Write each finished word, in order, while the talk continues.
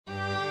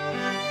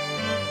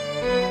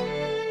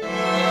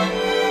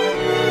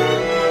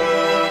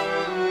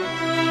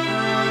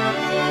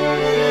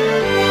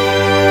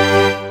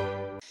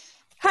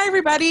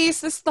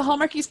buddies. This is the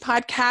Hallmarkies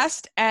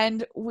podcast,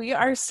 and we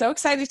are so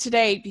excited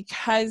today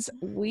because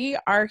we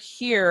are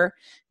here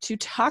to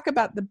talk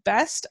about the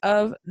best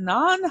of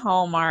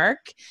non-Hallmark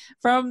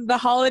from the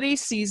holiday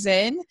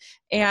season.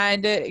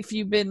 And if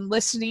you've been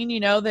listening, you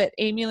know that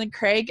Amy and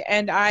Craig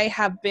and I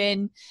have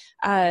been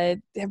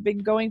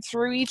going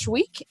through each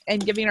week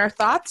and giving our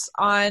thoughts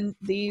on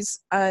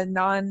these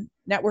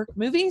non-network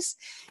movies.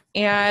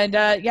 And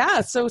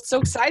so it's so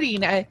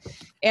exciting.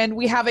 And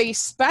we have a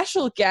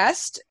special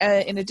guest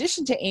in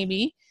addition to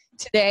Amy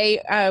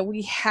today.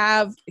 We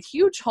have a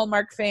huge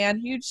Hallmark fan,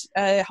 huge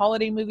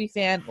holiday movie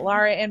fan.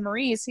 Laura and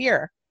Marie is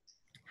here.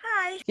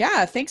 Hi.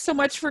 Yeah, thanks so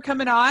much for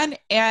coming on.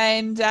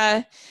 And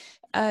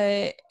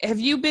have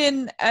you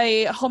been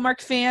a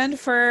Hallmark fan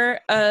for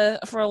a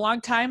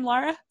long time,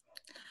 Laura?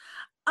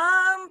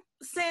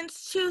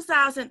 Since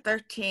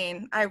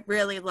 2013, I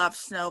really loved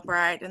Snow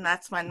Bride, and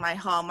that's when my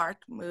Hallmark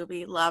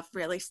movie love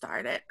really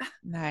started.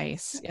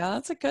 Nice. Yeah,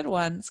 that's a good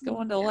one. It's a good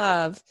one to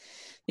love.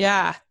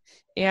 Yeah.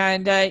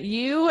 And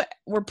you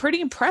were pretty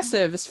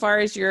impressive as far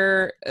as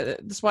your,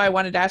 that's why I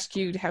wanted to ask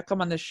you to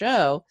come on the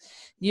show.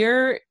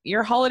 Your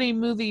holiday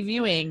movie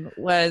viewing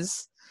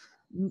was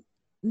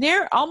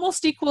near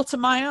almost equal to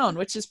my own,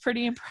 which is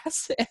pretty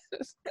impressive.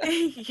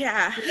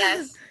 Yeah.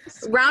 Yes.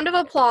 Round of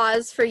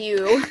applause for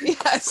you.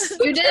 Yes.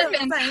 You did a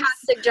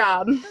fantastic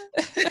job.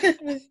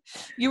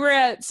 You were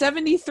at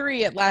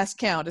 73 at last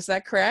count. Is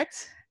that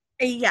correct?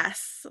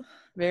 Yes.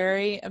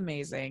 Very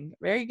amazing.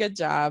 Very good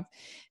job.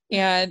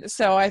 And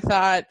so I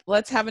thought,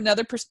 let's have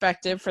another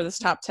perspective for this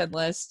top 10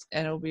 list,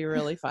 and it'll be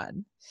really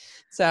fun.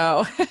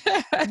 So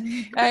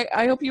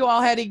I hope you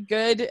all had a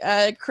good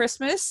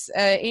Christmas.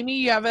 Amy,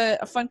 you have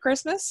a fun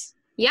Christmas?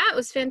 Yeah, it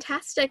was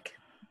fantastic.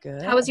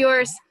 Good. How was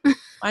yours?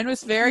 Mine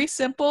was very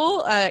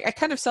simple. I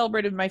kind of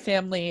celebrated my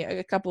family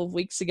a couple of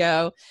weeks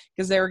ago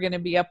because they were going to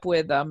be up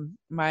with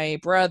my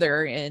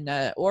brother in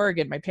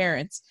Oregon, my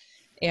parents.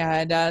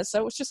 And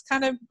so it was just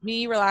kind of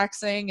me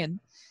relaxing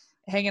and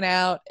hanging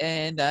out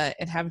and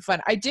having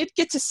fun. I did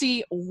get to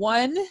see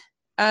one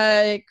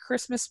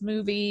Christmas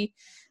movie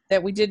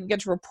that we didn't get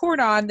to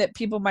report on that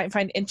people might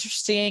find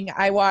interesting.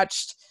 I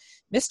watched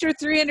Mr.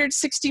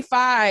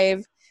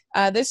 365.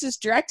 This is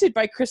directed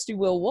by Christy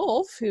Will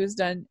Wolf, who's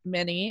done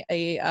many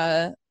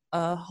a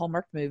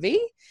Hallmark movie.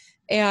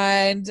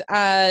 And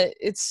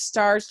it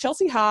stars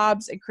Chelsea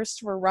Hobbs and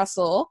Christopher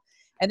Russell.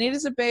 And it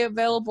is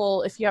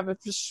available if you have a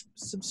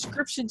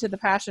subscription to the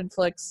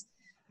Passionflix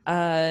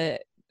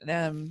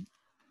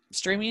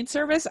streaming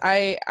service.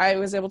 I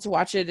was able to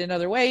watch it in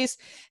other ways,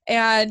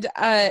 and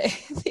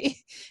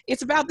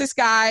it's about this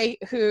guy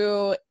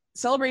who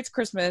celebrates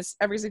Christmas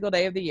every single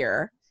day of the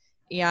year,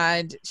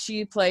 and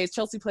Chelsea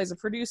plays a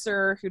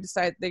producer who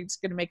decided they're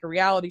just going to make a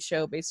reality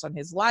show based on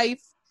his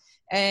life,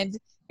 and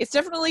it's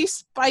definitely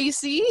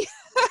spicy.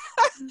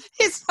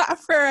 It's not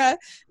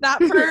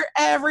for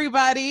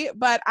everybody,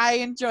 but I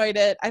enjoyed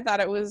it. I thought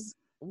it was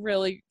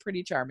really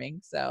pretty charming.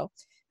 So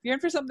if you're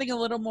in for something a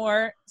little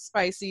more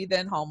spicy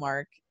than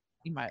Hallmark,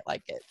 you might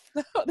like it.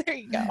 So there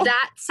you go.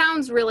 That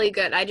sounds really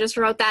good. I just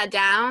wrote that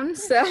down.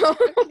 So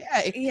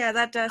Okay. Yeah,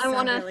 that does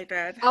sound really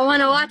good. I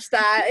want to watch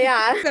that.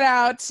 Yeah. Check it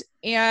out.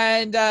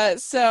 And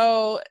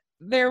so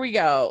there we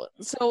go.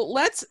 So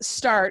let's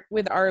start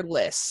with our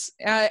lists.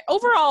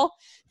 Overall,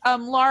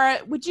 Laura,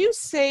 would you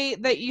say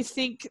that you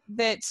think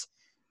that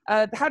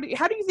how do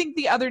you think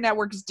the other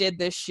networks did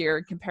this year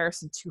in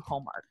comparison to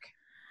Hallmark?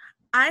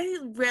 I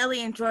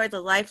really enjoyed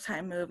the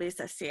Lifetime movies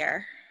this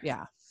year.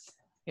 Yeah.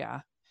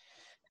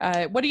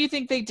 What do you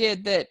think they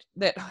did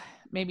that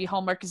maybe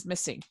Hallmark is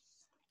missing?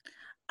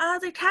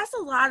 They cast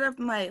a lot of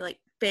my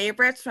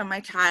favorites from my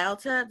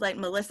childhood, like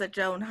Melissa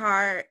Joan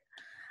Hart,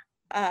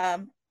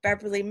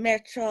 Beverly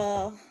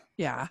Mitchell.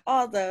 Yeah.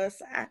 All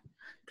those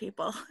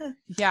people.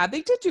 Yeah,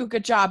 they did do a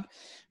good job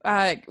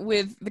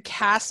with the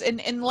cast.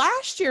 And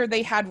last year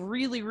they had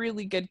really,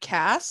 really good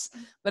casts,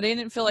 but I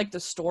didn't feel like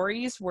the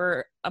stories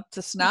were up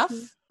to snuff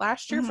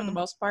last year for the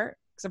most part,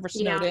 except for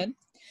Snowden.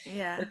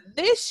 Yeah. But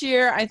this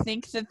year, I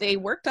think that they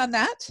worked on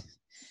that,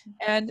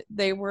 and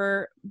they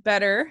were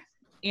better.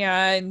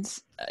 And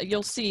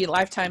you'll see,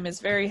 Lifetime is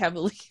very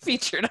heavily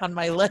featured on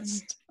my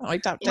list, on my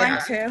top 10.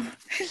 Mine too.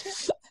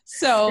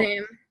 So,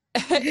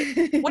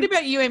 what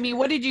about you, Amy?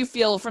 What did you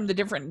feel from the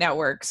different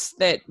networks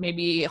that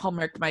maybe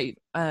Hallmark might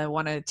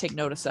want to take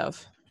notice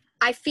of?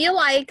 I feel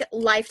like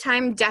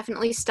Lifetime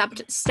definitely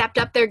stepped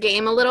up their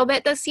game a little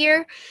bit this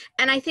year.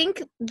 And I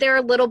think they're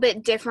a little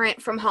bit different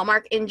from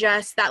Hallmark in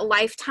just that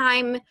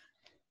Lifetime,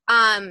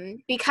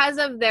 because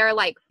of their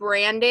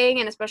branding,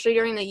 and especially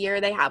during the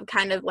year, they have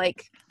kind of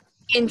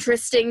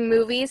interesting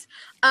movies,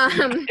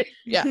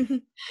 Yeah.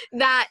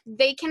 that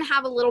they can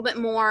have a little bit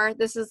more.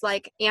 This is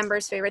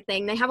Amber's favorite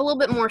thing. They have a little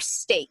bit more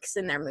stakes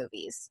in their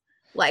movies.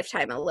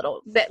 Lifetime a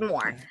little bit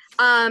more.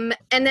 And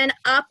then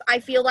Up, I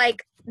feel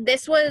like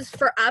this was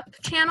for Up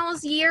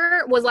Channel's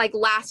year was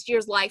last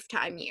year's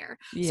Lifetime year.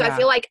 Yeah. So I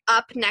feel like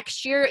Up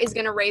next year is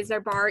going to raise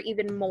their bar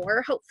even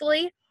more,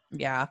 hopefully.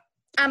 Yeah.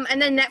 And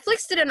then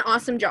Netflix did an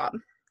awesome job.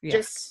 Yes.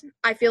 Just,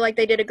 I feel like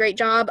they did a great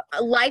job.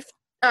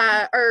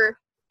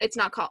 it's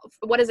not called,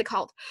 what is it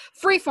called?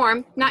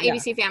 Freeform, not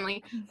ABC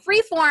Family.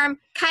 Freeform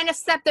kind of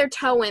stepped their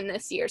toe in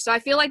this year. So I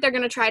feel like they're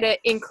going to try to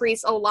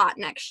increase a lot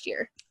next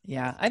year.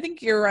 Yeah, I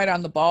think you're right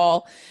on the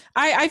ball.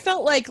 I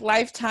felt like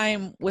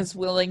Lifetime was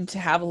willing to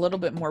have a little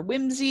bit more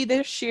whimsy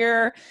this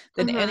year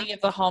than any of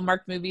the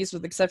Hallmark movies,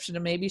 with the exception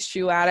of maybe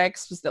Shoe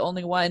Addicts was the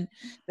only one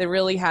that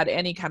really had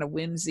any kind of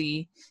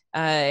whimsy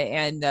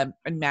and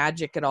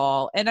magic at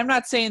all. And I'm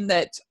not saying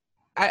that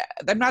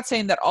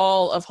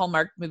all of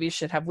Hallmark movies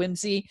should have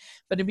whimsy,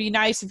 but it'd be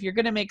nice if you're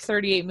going to make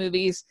 38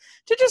 movies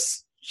to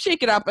just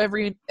shake it up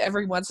every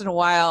once in a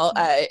while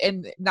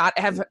and not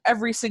have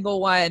every single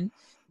one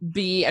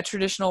be a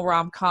traditional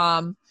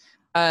rom-com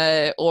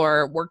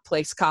or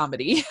workplace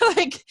comedy.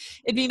 Like,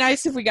 it'd be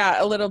nice if we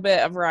got a little bit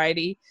of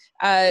variety.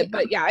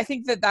 But yeah, I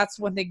think that's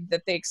one thing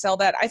that they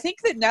excelled at. I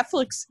think that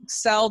Netflix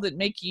excelled at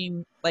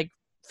making like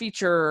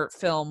feature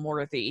film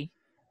worthy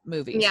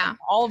movies. Yeah.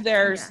 All of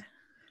theirs.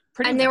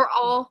 And they were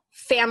all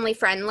family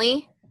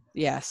friendly.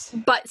 Yes.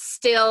 But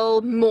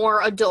still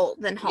more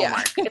adult than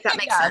Hallmark, if that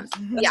makes sense.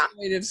 That's the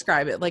way to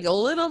describe it. Like a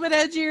little bit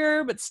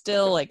edgier, but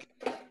still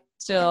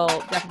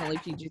definitely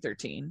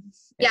PG-13.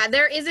 Yeah,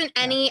 there isn't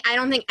any, I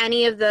don't think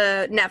any of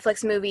the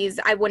Netflix movies,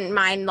 I wouldn't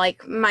mind,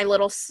 like,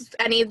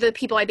 any of the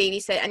people I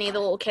babysit, any of the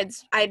little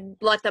kids, I'd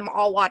let them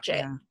all watch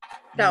it. Yeah.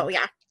 So,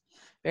 yeah.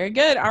 Very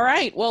good. All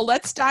right. Well,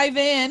 let's dive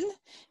in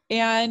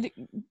and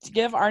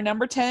give our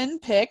number 10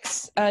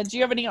 picks. Do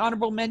you have any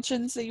honorable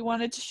mentions that you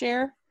wanted to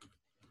share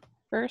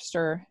first,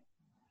 or?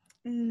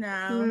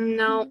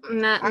 No,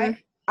 nothing.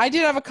 I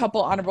did have a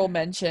couple honorable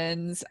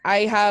mentions.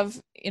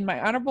 In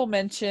my honorable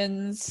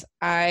mentions,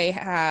 I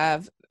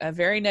have A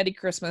Very Nutty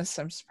Christmas.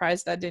 I'm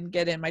surprised that didn't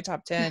get in my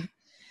top 10.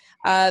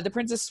 The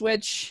Princess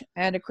Switch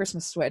and A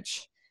Christmas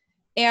Switch.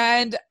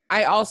 And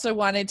I also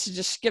wanted to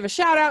just give a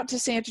shout out to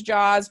Santa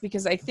Jaws,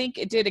 because I think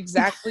it did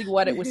exactly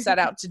what it was set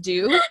out to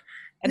do.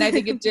 And I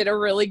think it did a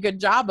really good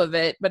job of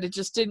it, but it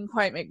just didn't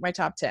quite make my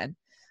top 10.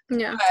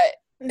 Yeah.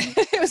 But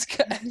it was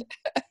good.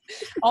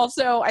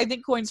 Also, I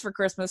think Coins for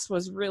Christmas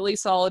was really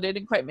solid. It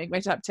didn't quite make my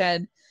top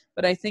 10,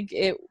 but I think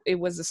it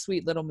was a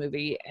sweet little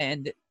movie,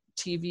 and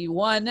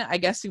TV1, I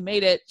guess, who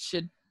made it,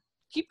 should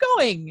keep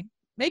going,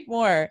 make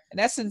more. And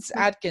Essence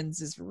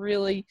Atkins is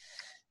really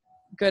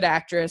good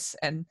actress,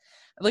 and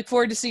I look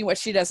forward to seeing what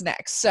she does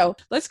next. So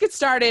let's get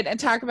started and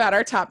talk about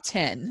our top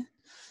 10.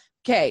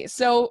 Okay,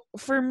 so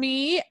for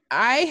me,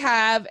 I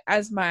have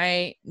as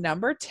my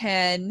number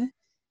 10,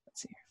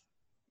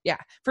 yeah,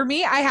 for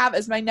me, I have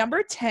as my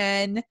number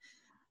 10,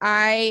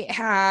 I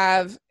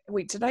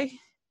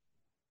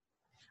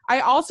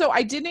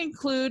didn't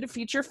include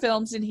feature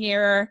films in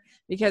here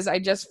because I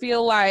just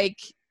feel like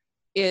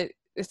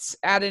it's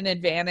at an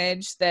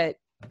advantage that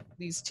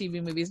these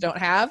TV movies don't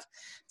have.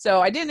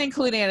 So I didn't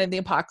include Anna and the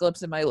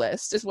Apocalypse in my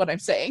list, is what I'm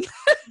saying.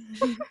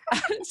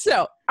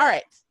 So, all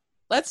right,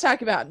 let's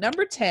talk about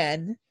number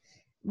 10.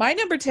 My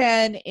number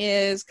 10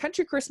 is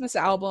Country Christmas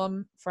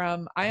Album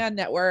from Ion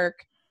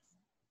Network.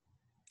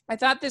 I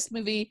thought this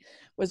movie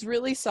was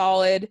really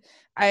solid.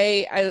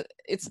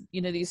 It's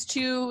these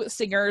two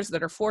singers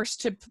that are forced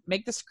to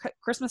make this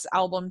Christmas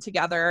album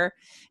together,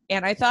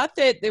 and I thought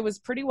that it was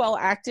pretty well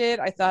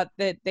acted. I thought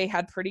that they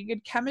had pretty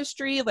good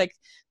chemistry. Like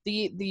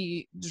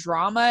the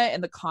drama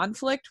and the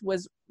conflict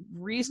was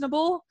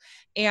reasonable,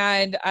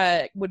 and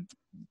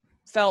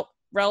felt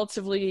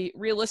relatively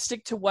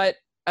realistic to what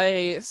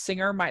a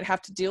singer might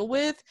have to deal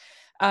with,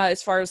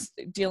 as far as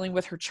dealing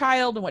with her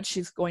child and what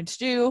she's going to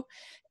do.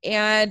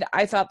 And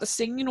I thought the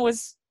singing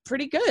was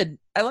pretty good.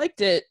 I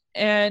liked it.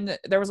 And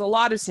there was a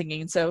lot of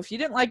singing. So if you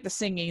didn't like the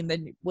singing,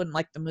 then you wouldn't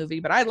like the movie.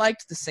 But I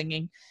liked the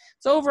singing.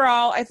 So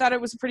overall, I thought it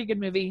was a pretty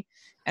good movie.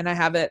 And I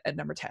have it at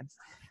number 10.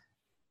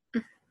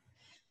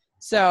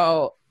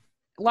 So,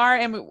 Laura,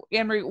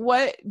 Anne-Marie,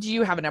 what do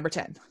you have at number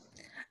 10?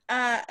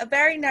 A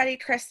Very Nutty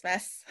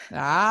Christmas.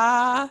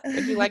 What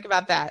do you like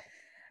about that?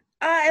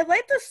 I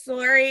like the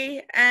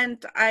story,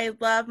 and I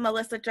love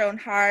Melissa Joan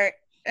Hart.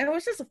 And it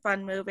was just a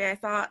fun movie, I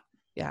thought.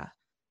 Yeah.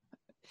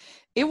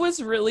 It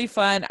was really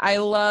fun. I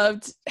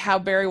loved how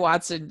Barry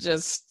Watson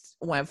just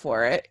went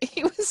for it.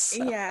 He was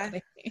so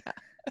funny.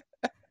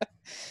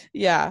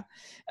 Yeah.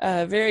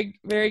 Very,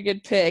 very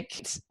good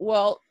pick.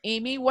 Well,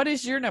 Amy, what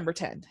is your number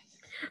 10?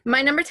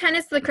 My number 10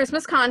 is The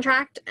Christmas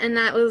Contract, and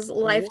that was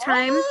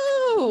Lifetime.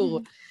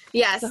 Whoa!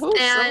 Yes. So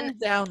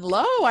down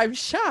low. I'm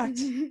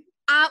shocked.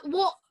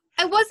 Well,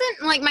 it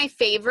wasn't like my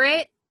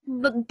favorite,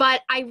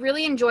 but I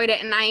really enjoyed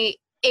it, and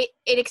it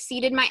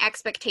exceeded my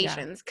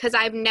expectations because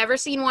I've never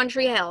seen One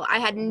Tree Hill. I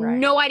had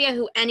no idea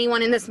who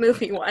anyone in this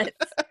movie was.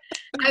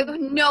 I have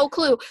no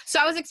clue. So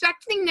I was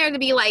expecting there to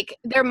be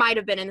there might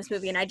have been in this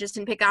movie and I just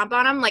didn't pick up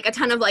on them, a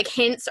ton of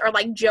hints or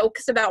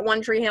jokes about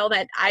One Tree Hill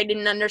that I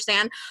didn't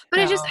understand.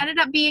 But it just ended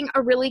up being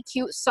a really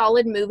cute,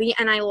 solid movie,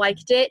 and I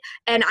liked it.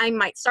 And I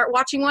might start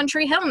watching One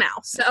Tree Hill now.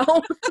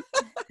 So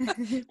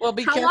well,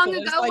 be how careful. long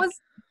ago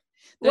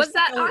was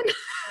that on?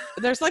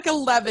 There's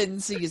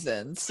 11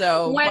 seasons,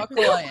 so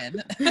buckle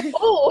in.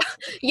 Oh,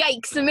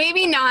 yikes.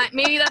 Maybe not.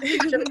 Maybe that's too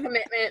much of a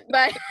commitment,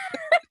 but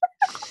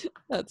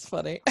That's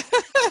funny.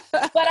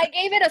 But I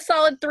gave it a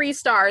solid 3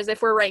 stars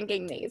if we're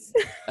ranking these.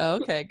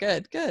 Okay,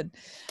 good.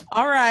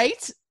 All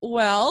right.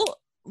 Well,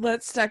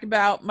 let's talk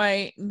about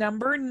my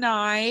number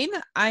 9.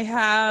 I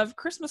have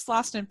Christmas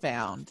Lost and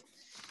Found.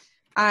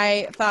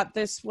 I thought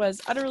this was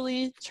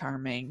utterly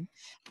charming.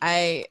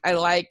 I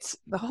liked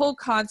the whole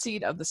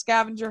conceit of the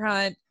scavenger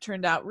hunt.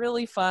 Turned out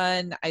really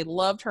fun. I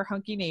loved her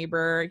hunky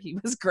neighbor. He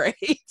was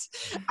great.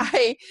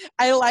 I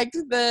liked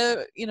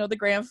the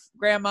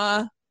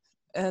grandma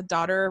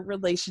daughter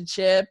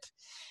relationship,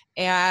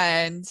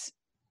 and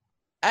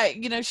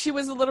she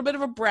was a little bit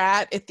of a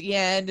brat at the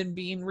end and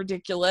being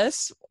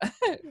ridiculous.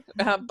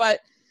 But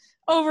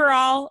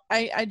overall,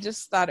 I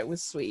just thought it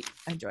was sweet.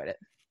 I enjoyed it.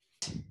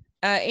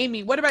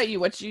 Amy, what about you?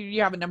 What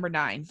you have a number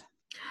 9?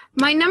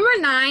 My number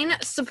 9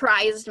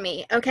 surprised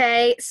me.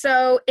 Okay,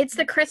 so it's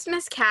the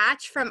Christmas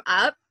Catch from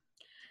Up.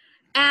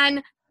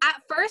 And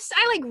at first,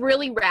 I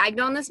really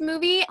ragged on this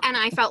movie, and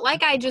I felt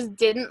like I just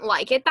didn't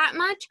like it that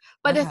much.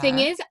 But the thing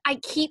is, I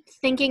keep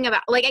thinking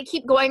about, I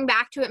keep going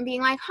back to it and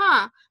being like,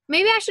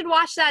 maybe I should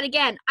watch that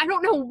again. I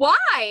don't know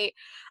why.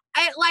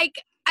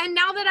 And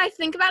now that I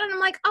think about it, I'm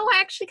like, oh, I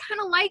actually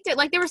kind of liked it.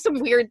 There were some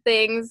weird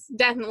things,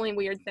 definitely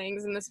weird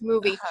things in this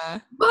movie.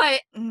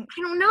 But I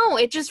don't know.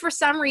 It just, for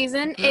some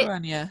reason,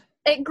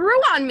 it grew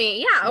on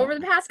me. Yeah, over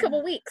the past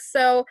couple weeks.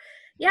 So,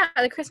 yeah,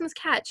 the Christmas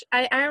Catch.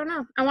 I don't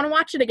know. I want to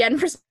watch it again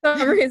for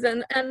some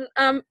reason. And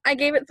I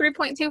gave it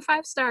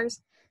 3.25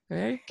 stars.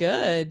 Very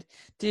good.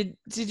 Did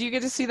you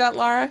get to see that,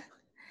 Laura?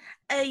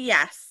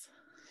 Yes.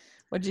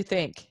 What'd you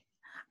think?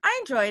 I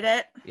enjoyed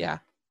it. Yeah.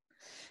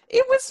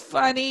 It was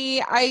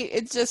funny.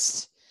 I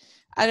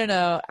don't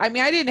know. I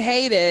mean, I didn't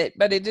hate it,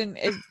 but it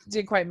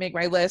didn't quite make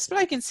my list, but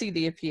I can see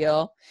the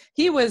appeal.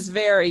 He was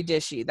very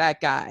dishy,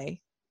 that guy.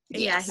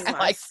 Yeah, he was. I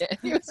liked it.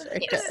 He was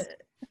very good.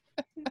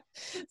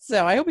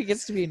 So I hope he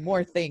gets to be in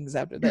more things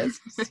after this.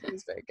 He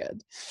was very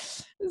good.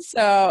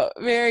 So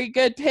very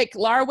good pick.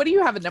 Laura, what do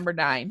you have at number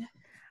 9?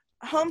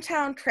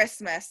 Hometown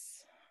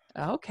Christmas.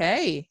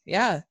 Okay.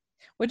 Yeah.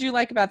 What'd you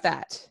like about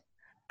that?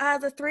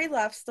 The 3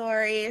 love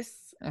stories.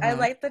 I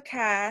liked the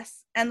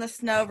cast, and the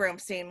snow room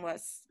scene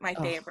was my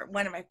favorite.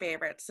 One of my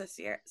favorites this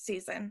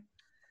season.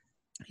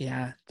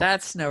 Yeah,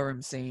 that snow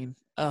room scene.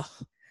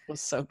 Was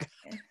so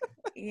good.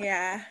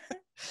 Yeah.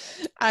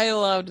 I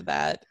loved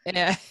that,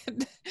 and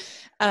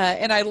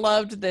I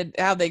loved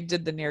how they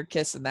did the near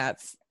kiss in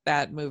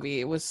that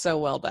movie. It was so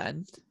well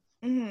done.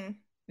 Mm-hmm.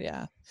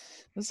 Yeah,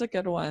 it was a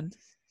good one.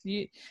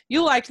 You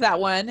liked that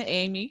one,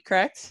 Amy,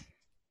 correct?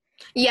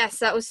 Yes,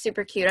 that was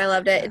super cute. I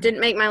loved it. It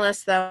didn't make my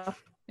list though.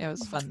 It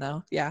was fun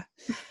though. Yeah.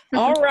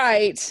 All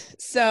right.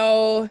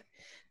 So,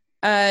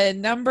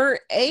 number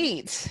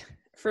 8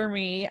 for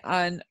me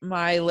on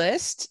my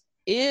list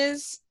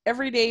is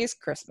Every Day is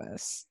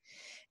Christmas.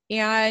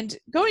 And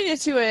going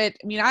into it,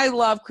 I mean, I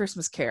love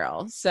Christmas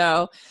Carol.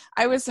 So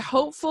I was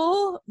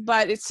hopeful,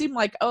 but it seemed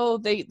like,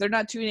 they're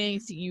not doing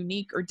anything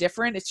unique or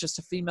different. It's just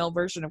a female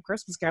version of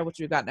Christmas Carol, which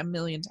we've gotten a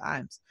million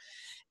times.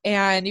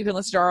 And you can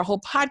listen to our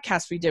whole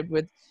podcast we did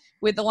with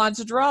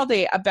Alonzo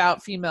Duralde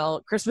about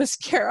female Christmas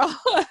Carol.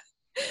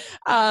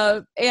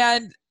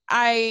 And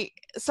I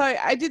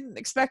didn't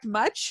expect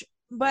much,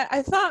 but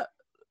I thought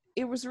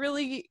it was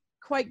really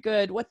quite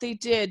good what they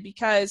did,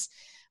 because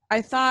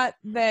I thought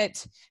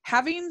that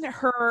having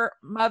her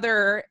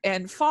mother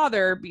and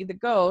father be the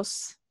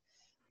ghosts,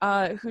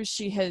 who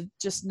she had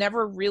just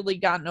never really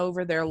gotten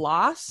over their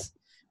loss,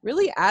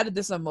 really added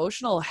this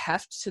emotional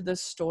heft to the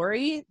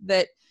story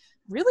that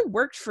really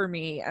worked for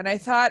me. And I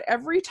thought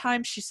every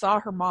time she saw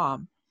her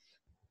mom,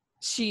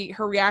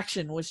 her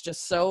reaction was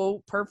just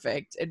so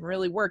perfect and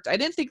really worked. I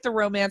didn't think the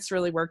romance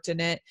really worked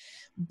in it,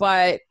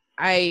 but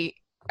I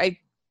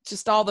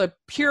just, all the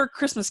pure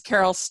Christmas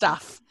Carol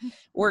stuff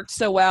worked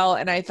so well.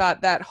 And I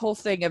thought that whole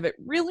thing of it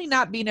really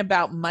not being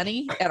about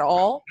money at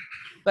all,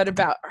 but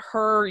about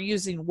her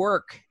using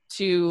work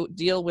to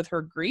deal with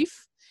her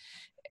grief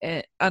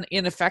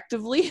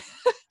ineffectively.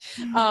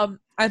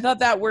 I thought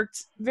that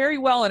worked very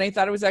well, and I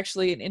thought it was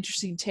actually an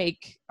interesting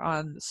take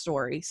on the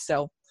story.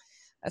 So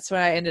that's why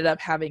I ended up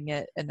having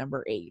it at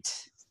number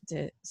 8.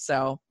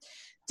 So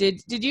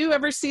did you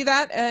ever see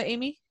that,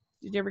 Amy?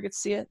 Did you ever get to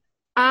see it?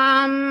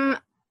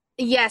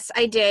 Yes,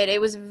 I did. It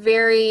was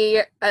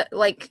very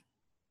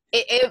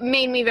it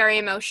made me very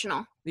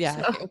emotional.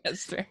 Yeah, so. It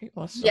was very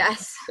emotional.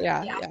 Yes.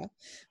 Yeah.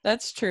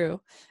 That's true.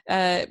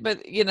 But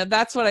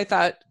that's what I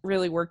thought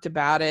really worked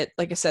about it.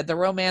 Like I said, the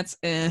romance,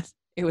 it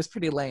was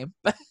pretty lame.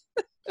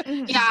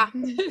 Yeah.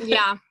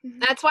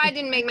 That's why it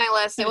didn't make my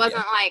list. It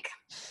wasn't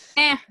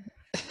Yeah.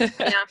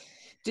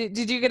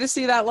 Did you get to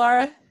see that,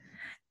 Laura?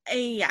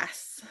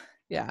 Yes.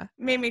 Yeah.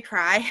 Made me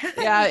cry.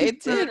 Yeah,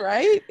 it did,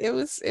 right? It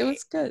was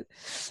good.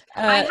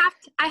 I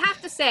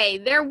have to say,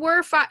 there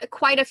were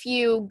quite a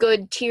few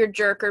good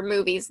tearjerker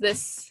movies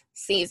this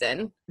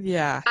season.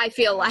 Yeah. I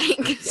feel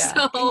like.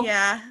 Yeah. So,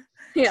 yeah.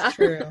 It's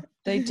true.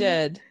 They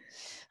did.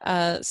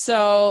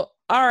 So,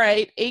 all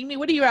right, Amy,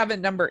 what do you have at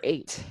number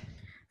 8?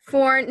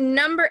 For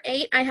number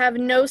 8, I have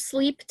No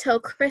Sleep Till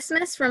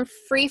Christmas from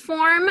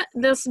Freeform.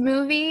 This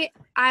movie,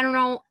 I don't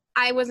know,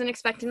 I wasn't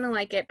expecting to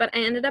like it, but I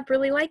ended up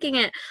really liking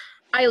it.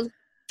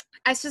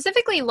 I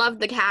specifically loved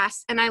the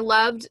cast, and I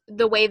loved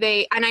the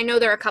way and I know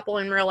they're a couple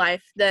in real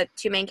life, the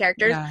two main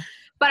characters,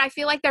 but I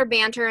feel like their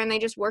banter and they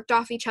just worked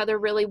off each other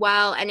really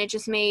well, and it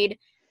just made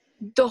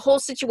the whole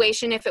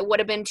situation, if it would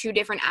have been two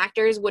different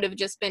actors, would have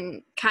just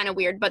been kind of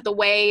weird, but the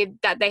way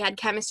that they had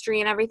chemistry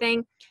and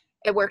everything,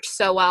 it worked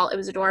so well. It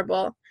was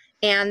adorable.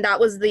 And that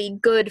was the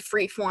good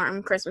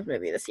freeform Christmas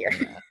movie this year.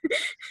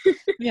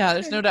 Yeah,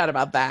 there's no doubt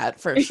about that,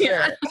 for sure.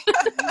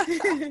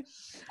 Yeah.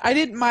 I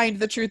didn't mind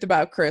The Truth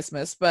About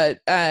Christmas, but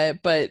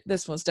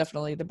this one's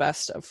definitely the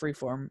best of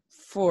freeform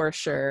for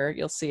sure.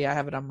 You'll see I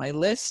have it on my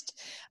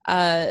list.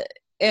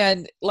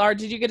 And Laura,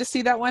 did you get to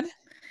see that one?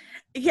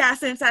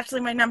 Yes, and it's actually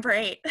my number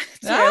 8.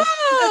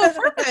 Oh,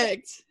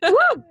 perfect.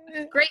 Woo!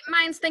 Great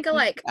minds think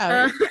alike.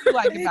 What do you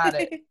like about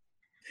it?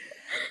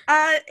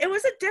 It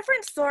was a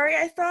different story,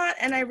 I thought,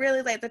 and I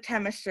really liked the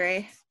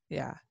chemistry.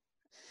 Yeah.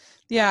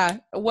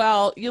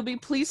 Well, you'll be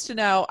pleased to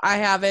know I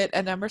have it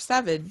at number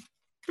 7.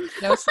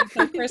 No Sleep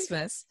Till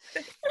Christmas.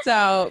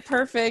 So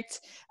perfect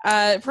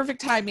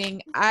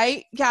timing.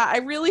 I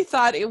really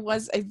thought it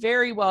was a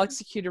very well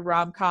executed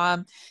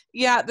rom-com.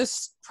 Yeah,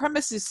 this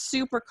premise is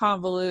super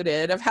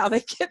convoluted of how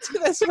they get to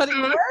this, but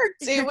it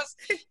worked.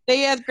 They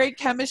had great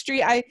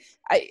chemistry. I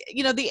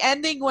the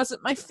ending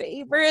wasn't my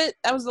favorite.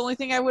 That was the only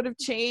thing I would have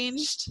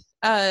changed.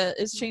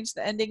 Is changed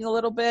the ending a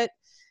little bit.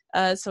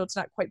 So it's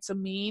not quite so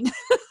mean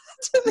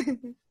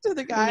to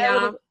the guy.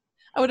 Yeah.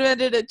 I would have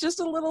ended it just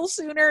a little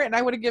sooner, and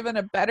I would have given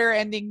a better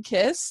ending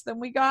kiss than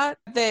we got.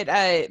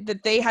 That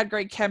they had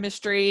great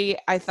chemistry.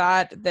 I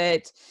thought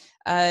that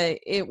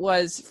it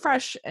was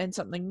fresh and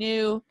something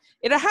new.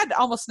 It had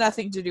almost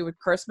nothing to do with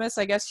Christmas.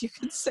 I guess you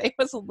could say it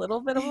was a little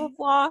bit of a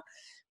flaw,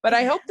 but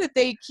I hope that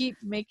they keep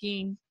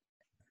making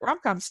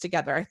rom-coms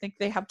together. I think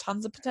they have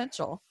tons of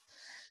potential.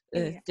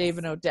 Yes. Dave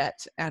and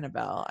Odette,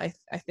 Annabelle.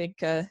 I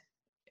think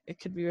it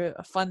could be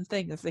a fun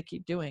thing if they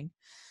keep doing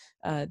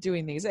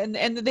these, and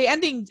the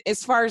ending,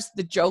 as far as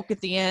the joke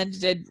at the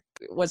end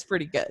was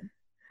pretty good.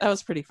 That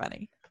was pretty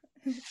funny.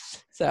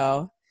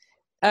 So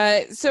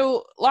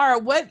Laura,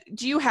 what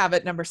do you have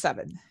at number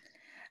 7?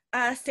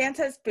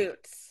 Santa's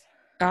Boots.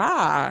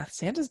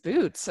 Santa's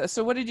Boots.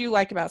 So what did you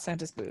like about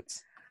Santa's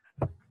Boots?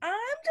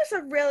 I'm just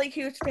a really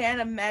huge fan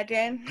of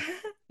Megan.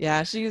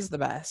 Yeah, she's the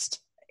best.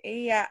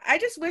 Yeah, I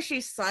just wish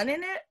she sung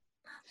in it.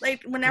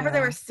 Like, whenever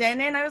they were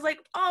singing, I was like,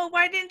 oh,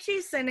 why didn't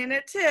she sing in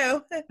it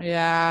too?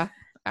 Yeah,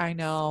 I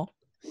know.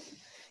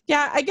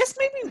 Yeah, I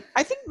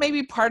think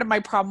maybe part of my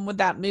problem with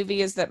that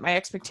movie is that my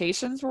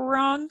expectations were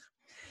wrong,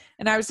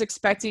 and I was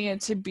expecting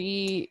it to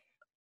be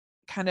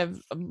kind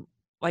of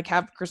like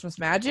have Christmas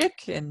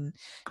magic and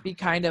be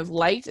kind of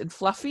light and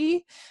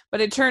fluffy,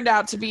 but it turned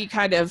out to be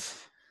kind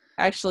of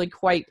actually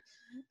quite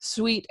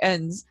sweet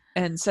and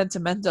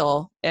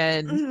sentimental,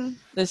 and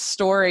the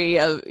story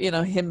of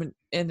him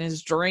in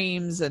his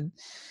dreams and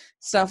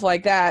stuff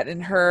like that,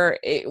 and her,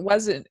 it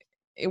wasn't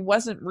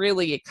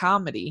really a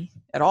comedy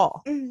at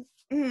all.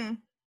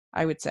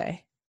 I would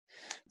say.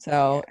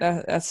 So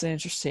that's an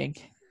interesting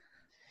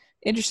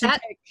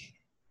pick.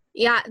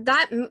 Yeah,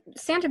 that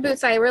Santa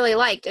Boots I really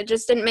liked. It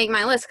just didn't make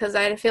my list because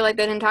I feel like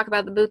they didn't talk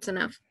about the boots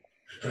enough.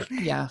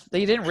 Yeah,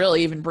 they didn't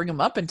really even bring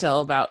them up until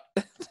about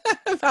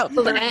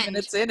 30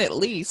 minutes in at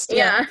least.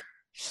 Yeah.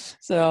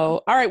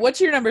 So, all right, what's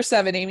your number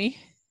 7, Amy?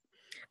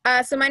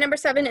 So my number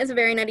 7 is A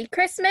Very Nutty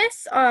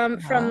Christmas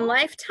from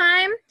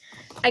Lifetime.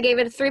 I gave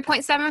it a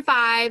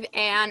 3.75,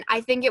 and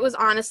I think it was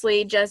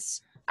honestly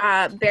just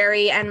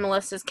Barry and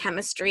Melissa's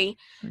chemistry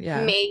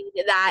made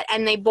that,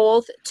 and they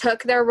both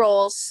took their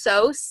roles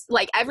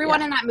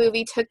everyone in that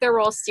movie took their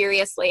roles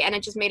seriously, and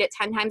it just made it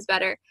 10 times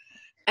better,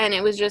 and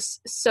it was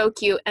just so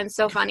cute and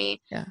so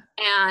funny.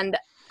 And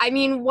I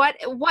mean, what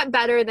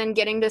better than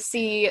getting to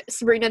see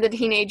Sabrina the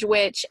Teenage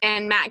Witch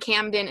and Matt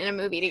Camden in a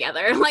movie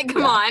together? Like,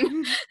 come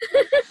on.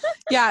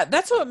 Yeah,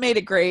 that's what made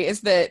it great,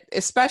 is that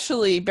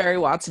especially Barry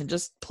Watson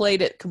just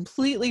played it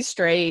completely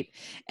straight,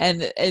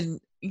 and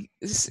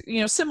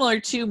similar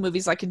to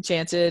movies like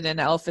Enchanted and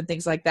Elf and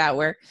things like that,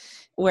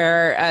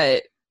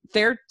 where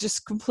they're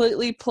just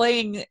completely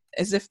playing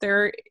as if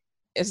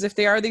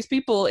they are these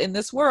people in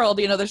this world.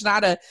 There's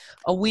not a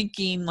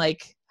winking,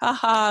 like,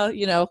 haha,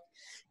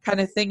 kind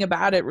of thing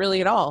about it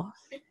really at all.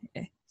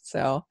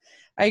 So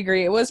I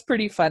agree. It was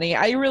pretty funny.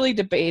 I really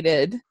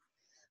debated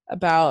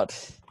about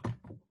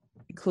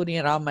including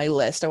it on my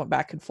list. I went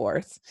back and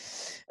forth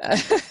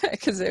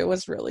because it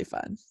was really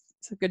fun.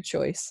 It's a good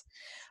choice.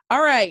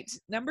 All right.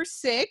 Number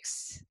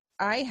 6,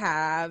 I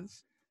have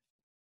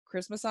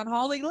Christmas on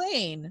Holly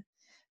Lane.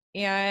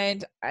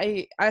 And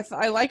I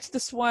liked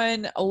this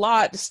one a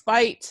lot,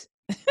 despite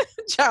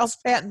Giles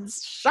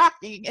Patton's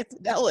shocking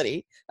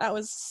infidelity. That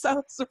was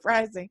so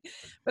surprising.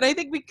 But I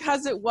think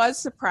because it was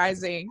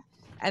surprising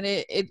and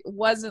it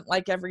wasn't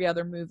like every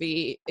other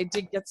movie, it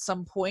did get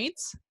some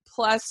points.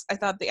 Plus, I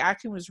thought the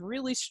acting was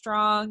really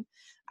strong.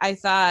 I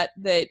thought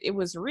that it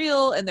was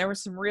real, and there were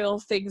some real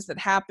things that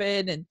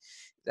happened, and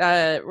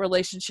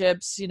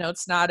relationships.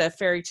 It's not a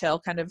fairy tale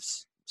kind of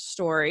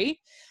story.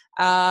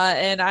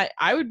 And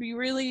I would be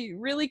really,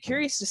 really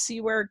curious to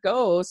see where it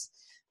goes.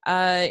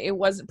 It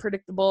wasn't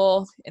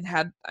predictable and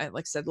had,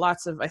 like I said,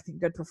 lots of, I think,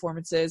 good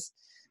performances.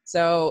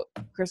 So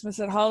Christmas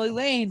at Holly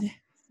Lane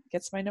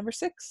gets my number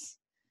 6.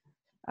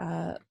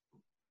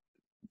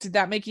 Did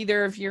that make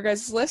either of your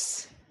guys'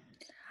 lists?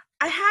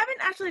 I haven't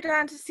actually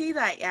gotten to see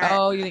that yet.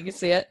 Oh, you didn't get to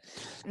see it?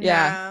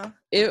 Yeah. No.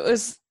 It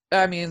was,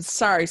 I mean,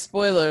 sorry,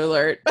 spoiler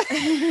alert.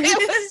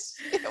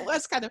 it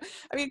was kind of,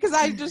 I mean, because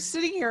I'm just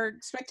sitting here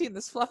expecting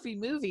this fluffy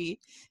movie,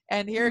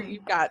 and here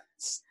you've got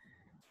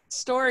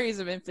stories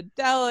of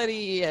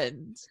infidelity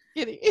and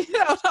getting,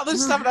 all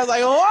this stuff, and I was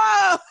like,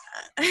 whoa!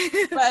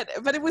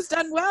 but it was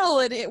done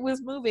well, and it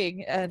was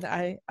moving, and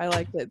I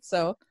liked it.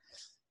 So,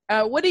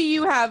 what do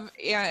you have,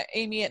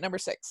 Amy, at number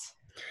 6?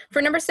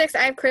 For number 6,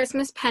 I have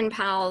Christmas Pen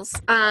Pals.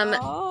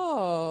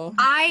 Oh.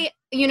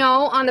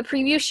 On the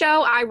preview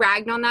show, I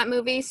ragged on that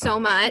movie so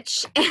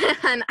much,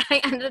 and I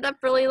ended up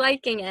really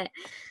liking it.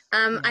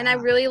 And I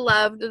really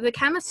loved the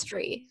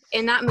chemistry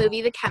in that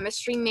movie. The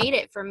chemistry made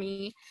it for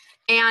me.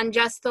 And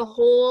just the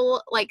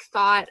whole,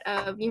 thought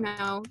of,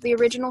 the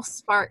original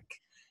spark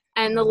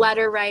and the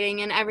letter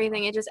writing and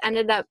everything. It just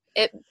ended up,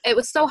 it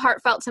was so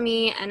heartfelt to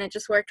me, and it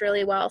just worked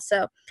really well.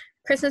 So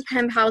Christmas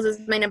Pen Pals is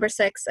my number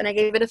 6, and I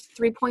gave it a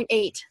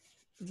 3.8.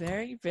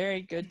 Very,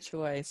 very good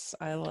choice.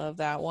 I love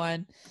that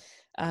one.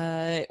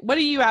 What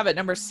do you have at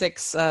number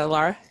 6,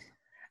 Laura?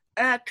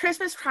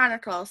 Christmas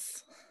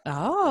Chronicles.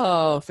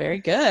 Oh, very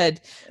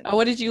good.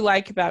 What did you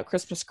like about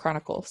Christmas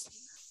Chronicles?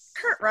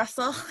 Kurt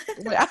Russell.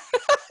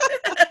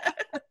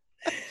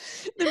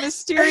 The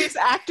mysterious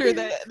actor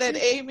that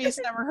Amy's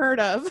never heard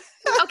of.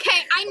 Okay,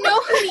 I know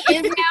who he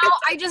is now.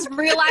 I just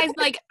realized,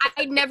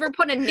 I never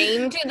put a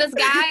name to this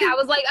guy. I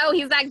was like, oh,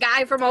 he's that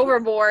guy from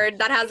Overboard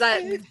that has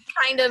that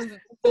kind of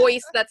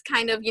voice that's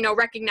kind of,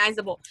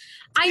 recognizable.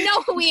 I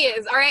know who he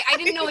is, all right? I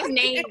didn't know his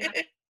name.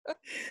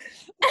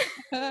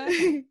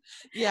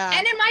 Yeah.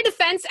 And in my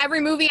defense,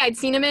 every movie I'd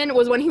seen him in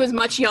was when he was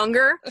much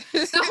younger.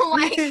 So,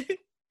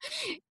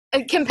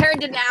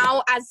 compared to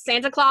now as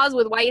Santa Claus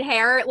with white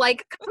hair,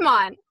 come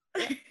on.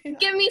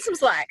 Give me some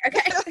slack,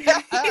 okay?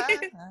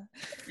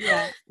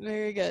 Yeah,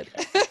 very good.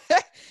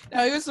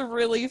 No, it was a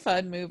really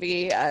fun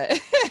movie.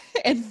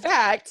 In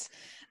fact,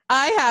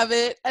 I have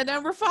it at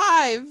number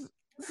 5.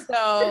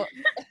 So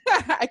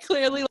I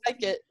clearly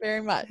like it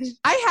very much.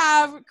 I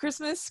have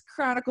Christmas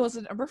Chronicles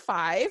at number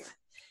 5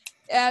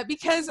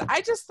 because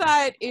I just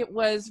thought it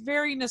was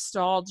very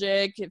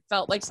nostalgic. It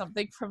felt like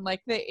something from the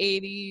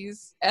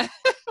 80s,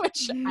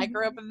 which I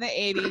grew up in the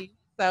 80s.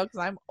 So, because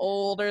I'm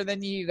older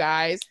than you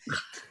guys,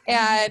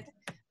 and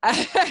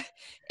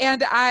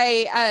and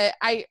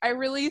I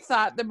really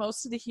thought that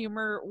most of the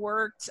humor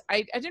worked.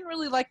 I didn't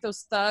really like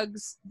those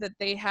thugs that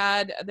they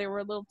had. They were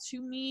a little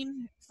too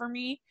mean for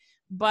me,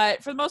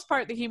 but for the most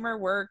part, the humor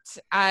worked.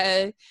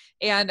 And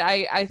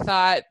I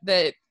thought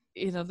that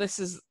this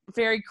is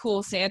very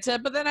cool Santa,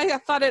 but then I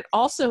thought it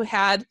also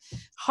had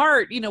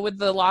heart, with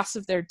the loss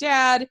of their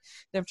dad,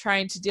 them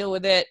trying to deal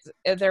with it.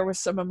 There was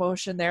some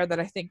emotion there that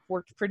I think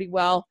worked pretty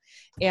well.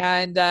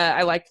 And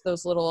I liked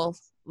those little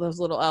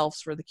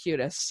elves were the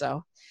cutest.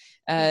 So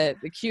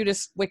the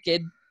cutest,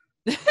 wicked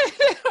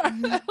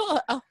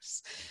little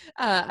elves.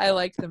 I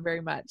liked them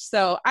very much.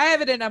 So I have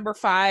it at number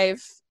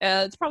 5.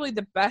 It's probably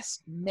the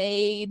best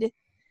made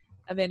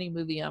of any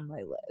movie on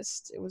my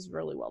list. It was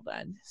really well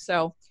done.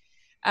 So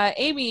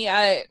Amy,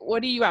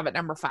 what do you have at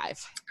number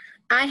 5?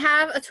 I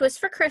have A Twist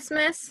for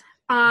Christmas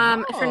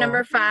for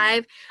number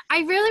 5. I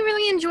really,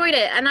 really enjoyed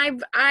it, and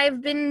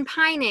I've been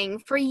pining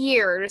for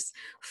years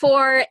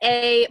for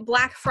a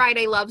Black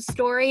Friday love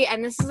story,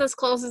 and this is as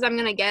close as I'm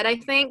gonna get, I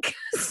think.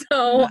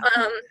 So,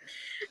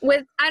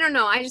 I don't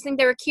know, I just think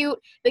they were cute.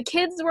 The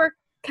kids were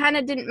kind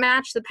of didn't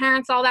match the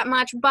parents all that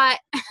much, but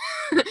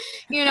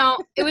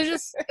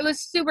it was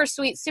super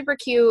sweet, super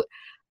cute.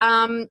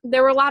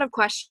 There were a lot of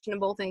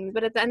questionable things,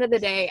 but at the end of the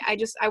day,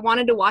 I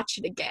wanted to watch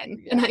it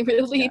again, and I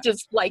really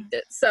just liked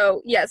it.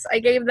 So yes, I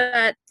gave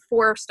that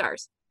 4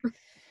 stars.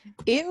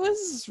 It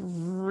was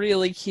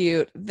really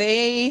cute.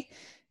 I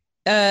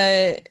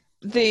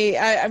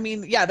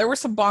mean, yeah, there were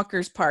some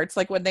bonkers parts,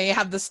 like when they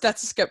have the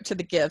stethoscope to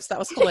the gifts. That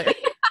was hilarious.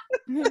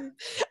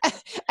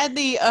 And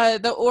the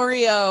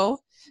Oreo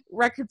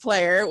record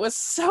player was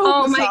so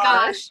oh bizarre. My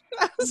gosh.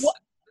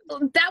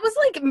 That was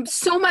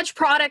so much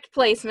product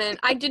placement.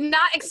 I did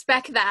not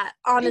expect that,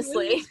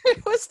 honestly.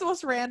 It was the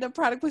most random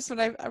product placement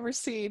I've ever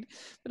seen,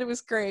 but it was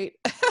great.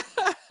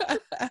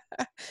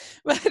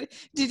 But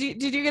did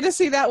you get to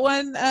see that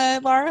one,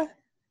 Laura?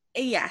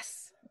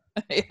 Yes.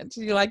 Did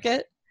you like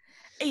it?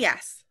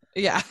 Yes.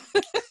 Yeah.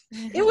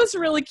 It was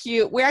really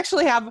cute. We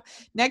actually have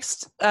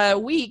next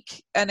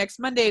week, next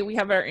Monday, we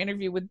have our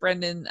interview with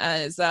Brendan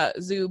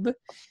Zub,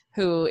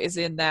 who is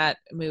in that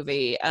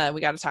movie. We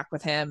got to talk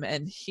with him,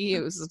 and he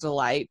was a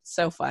delight.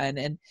 So fun.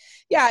 And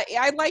yeah,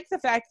 I like the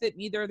fact that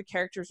neither of the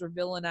characters were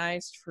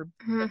villainized for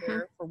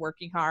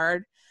working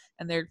hard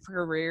and their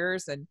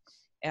careers. And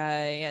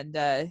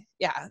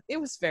yeah, it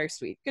was very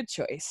sweet. Good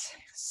choice.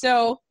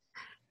 So,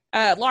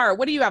 Laura,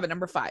 what do you have at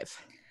number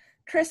 5?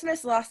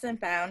 Christmas Lost and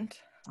Found.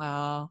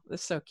 Oh,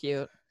 that's so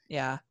cute.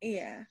 Yeah.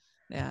 Yeah.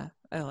 Yeah.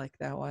 I like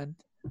that one.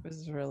 It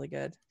was really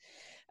good.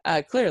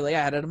 Clearly I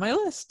had it on my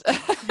list.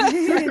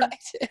 I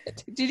liked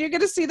it. Did you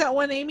get to see that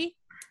one, Amy?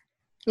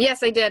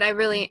 Yes, I did. I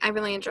really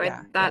enjoyed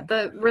Yeah, that.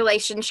 The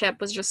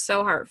relationship was just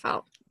so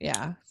heartfelt.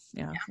 Yeah.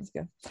 That's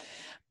good.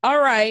 All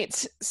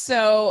right.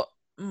 So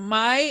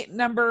my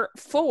number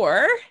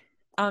 4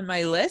 on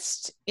my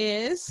list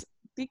is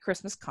The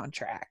Christmas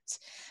Contract.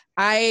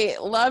 I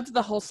loved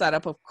the whole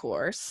setup, of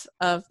course,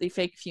 of the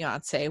fake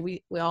fiance.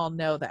 We all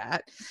know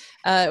that.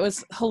 It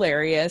was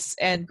hilarious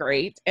and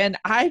great. And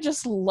I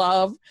just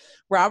love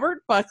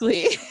Robert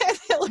Buckley and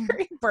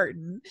Hillary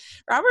Burton.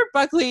 Robert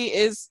Buckley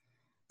is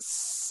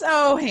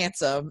so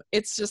handsome.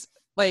 It's just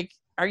like,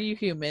 are you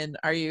human?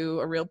 Are you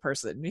a real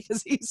person?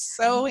 Because he's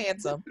so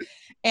handsome.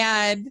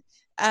 And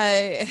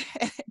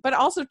but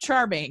also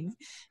charming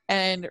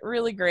and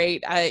really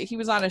great. He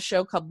was on a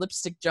show called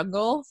Lipstick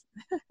Jungle.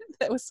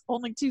 That was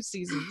only 2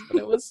 seasons, but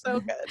it was so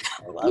good.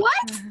 I loved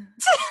What?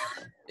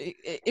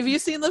 it. Have you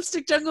seen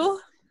Lipstick Jungle?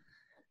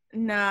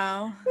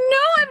 No. No,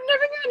 I've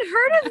never even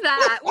heard of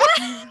that. What?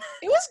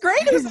 It was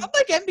great. It was on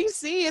like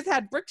NBC. It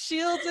had Brooke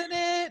Shields in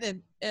it,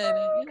 and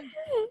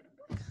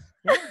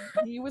yeah,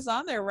 he was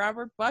on there.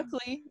 Robert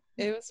Buckley.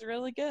 It was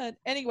really good.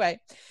 Anyway,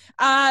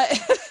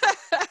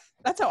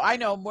 that's how I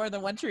know more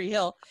than One Tree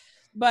Hill.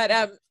 But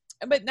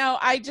no,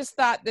 I just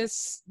thought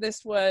this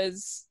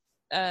was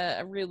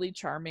a really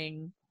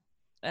charming,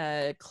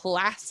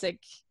 classic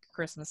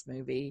Christmas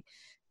movie,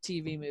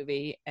 TV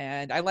movie,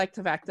 and I like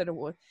the fact that it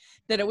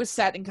was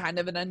set in kind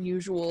of an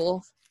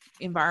unusual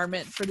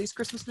environment for these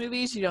Christmas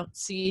movies. You don't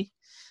see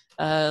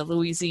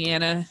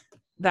Louisiana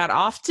that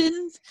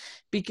often,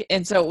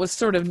 and so it was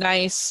sort of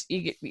nice,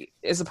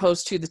 as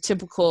opposed to the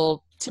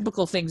typical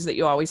things that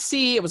you always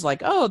see. It was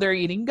like, oh, they're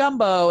eating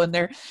gumbo and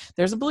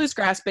there's a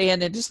bluesgrass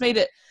band. It just made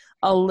it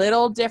a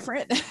little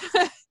different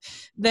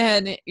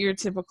than your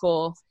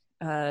typical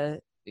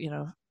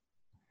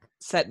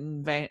set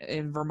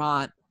in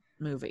Vermont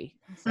movie.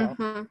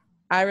 So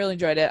I really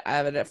enjoyed it. I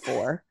have it at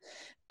 4.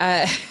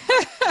 I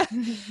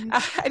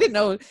didn't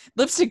know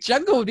Lipstick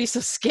Jungle would be so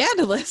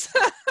scandalous.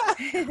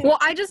 Well,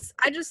 I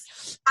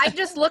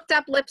just looked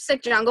up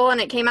Lipstick Jungle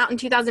and it came out in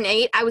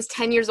 2008. I was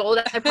 10 years old.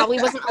 I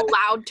probably wasn't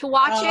allowed to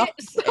watch it.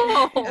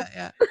 So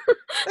Yeah.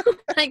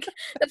 like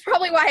that's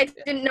probably why I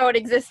didn't know it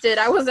existed.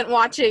 I wasn't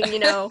watching,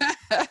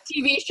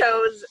 TV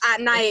shows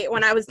at night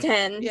when I was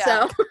 10. Yeah.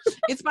 So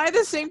It's by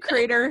the same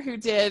creator who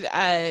did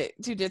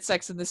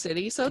Sex and the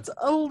City. So it's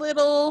a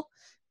little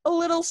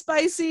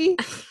spicy,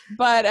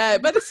 but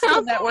it's still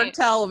Okay. network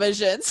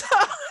television. So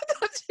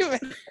don't do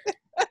it.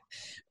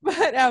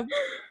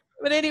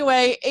 But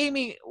anyway,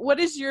 Amy, what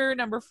is your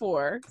number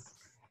 4?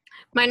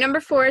 My number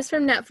 4 is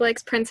from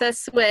Netflix,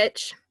 Princess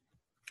Switch.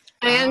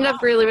 I ended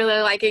up really, really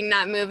liking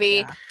that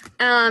movie.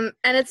 Yeah.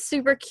 And it's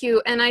super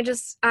cute. And I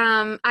just,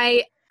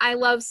 I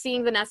love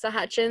seeing Vanessa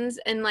Hudgens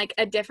in like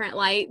a different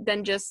light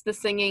than just the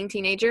singing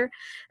teenager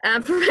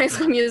from High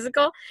School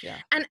Musical. Yeah.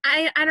 And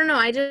I don't know,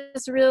 I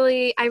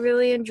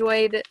really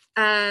enjoyed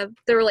the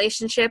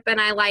relationship, and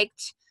I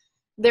liked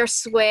their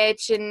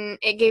switch, and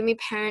it gave me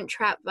Parent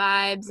Trap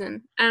vibes,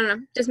 and I don't know,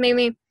 just made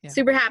me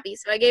super happy.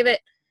 So I gave it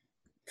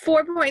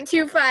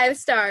 4.25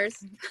 stars.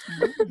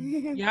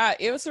 Yeah,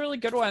 it was a really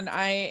good one.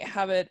 I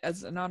have it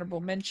as an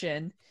honorable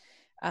mention.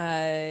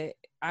 I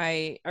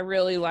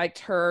really liked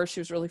her.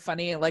 She was really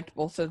funny. I liked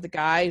both of the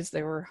guys.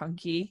 They were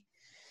hunky.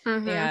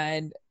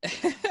 And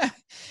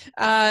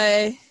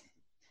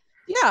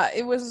yeah,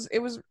 it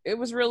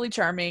was really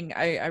charming.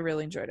 I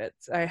really enjoyed it.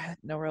 I had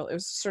it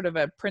was sort of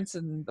a Prince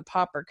and the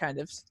Pauper kind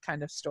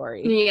of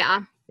story.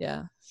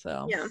 Yeah.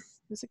 So it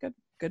was a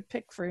good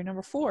pick for your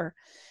number 4.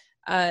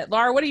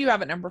 Laura, what do you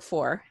have at number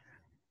 4?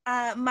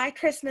 My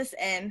Christmas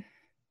Inn.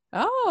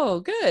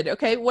 Oh, good.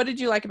 Okay, what did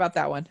you like about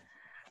that one?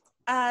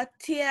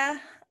 Tia,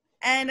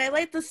 and I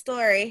like the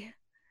story,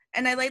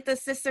 and I like the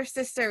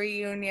sister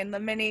reunion, the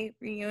mini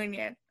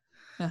reunion.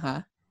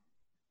 That's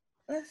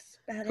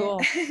about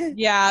Cool. it.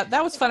 Yeah,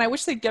 that was fun. I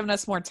wish they'd given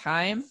us more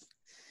time.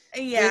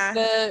 Yeah.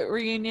 With the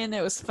reunion,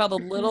 it felt a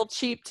little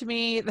cheap to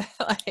me.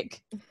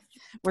 Like,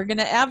 we're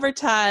gonna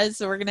advertise,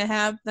 so we're gonna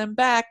have them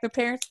back, their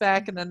parents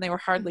back, and then they were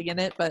hardly in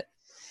it. But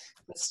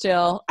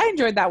still, I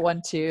enjoyed that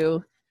one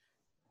too.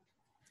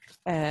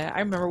 I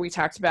remember we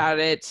talked about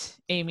it,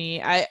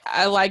 Amy.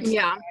 I liked the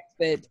fact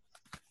that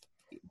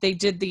they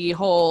did the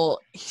whole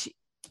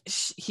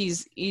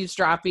he's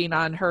eavesdropping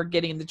on her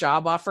getting the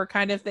job offer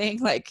kind of thing.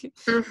 Like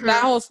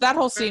that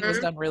whole scene was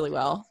done really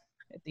well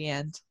at the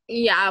end.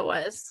 Yeah, it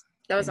was.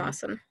 That was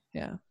awesome.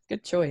 Yeah,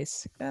 good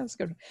choice. That was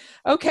good.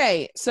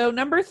 Okay, so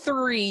number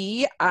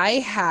 3, I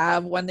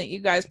have one that you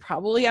guys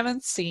probably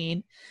haven't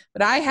seen,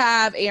 but I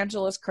have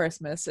Angela's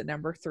Christmas at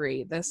number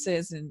 3. This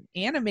is an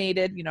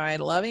animated, I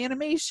love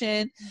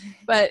animation,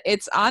 but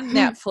it's on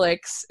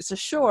Netflix. It's a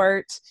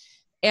short,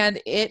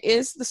 and it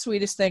is the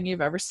sweetest thing you've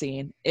ever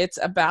seen. It's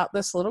about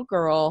this little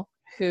girl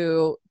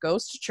who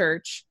goes to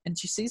church, and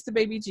she sees the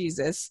baby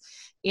Jesus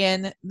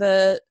in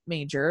the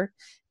manger,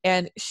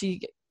 and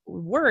she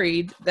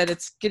worried that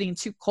it's getting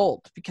too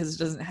cold because it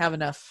doesn't have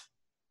enough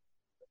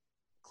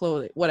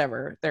clothing,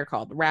 whatever they're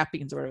called,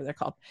 wrappings or whatever they're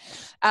called,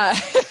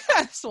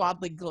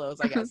 swaddling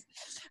clothes, I guess.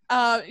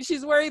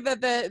 She's worried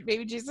that the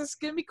baby Jesus is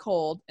gonna be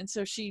cold, and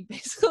so she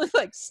basically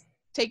like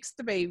takes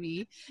the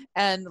baby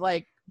and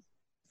like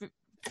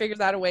figures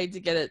out a way to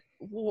get it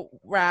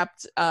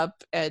wrapped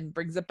up and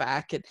brings it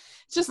back. And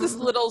it's just this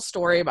little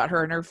story about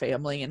her and her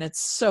family, and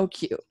it's so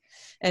cute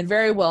and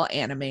very well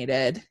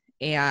animated.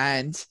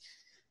 And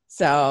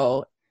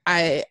so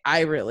I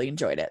really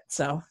enjoyed it.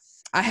 So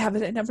I have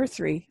it at number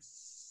 3.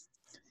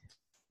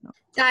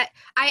 That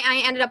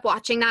I ended up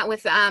watching that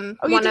with one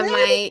of did?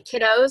 my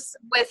kiddos,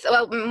 with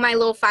my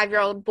little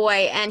 5-year-old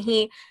boy, and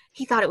he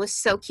thought it was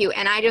so cute,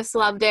 and I just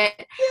loved it.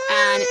 Yay!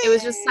 And it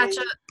was just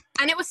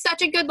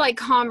such a good like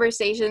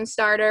conversation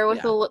starter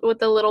with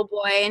the little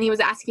boy, and he was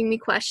asking me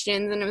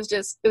questions, and it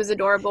was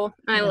adorable.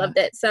 I loved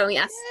it. So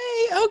yes.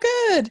 Yay! Oh,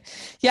 good.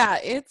 Yeah,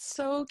 it's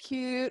so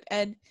cute,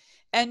 and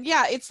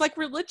yeah, it's like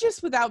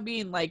religious without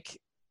being like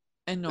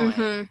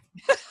annoying.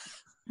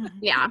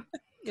 Yeah.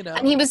 You know.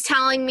 And he was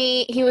telling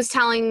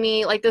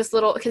me like this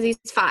little, because he's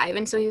 5,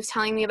 and so he was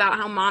telling me about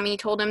how mommy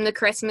told him the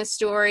Christmas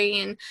story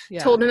and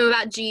told him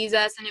about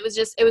Jesus, and it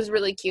was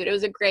really cute. It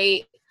was a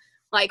great,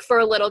 like, for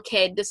a little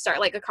kid to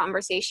start like a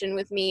conversation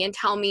with me and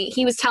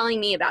he was telling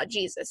me about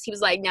Jesus. He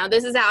was like, now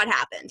this is how it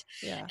happened.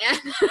 Yeah. And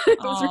it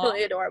was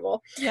really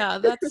adorable. Yeah,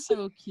 that's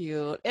so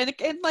cute. And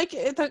like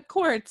at the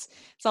courts,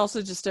 it's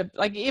also just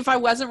like, if I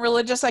wasn't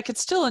religious, I could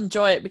still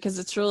enjoy it because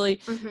it's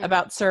really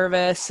about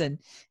service and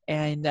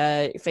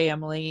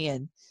family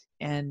and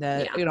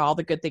you know, all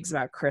the good things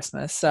about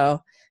Christmas.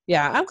 So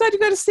yeah, I'm glad you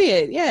got to see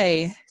it.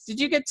 Yay. Did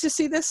you get to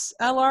see this,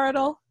 Laura, at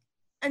all?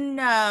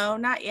 No,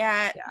 not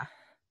yet. Yeah,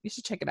 you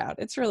should check it out.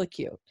 It's really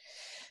cute.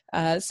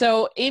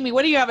 So Amy,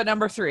 what do you have at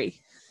number 3?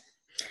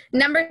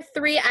 Number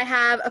 3, I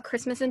have A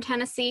Christmas in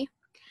Tennessee.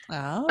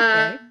 Oh,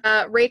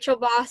 okay. Rachel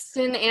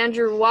Boston,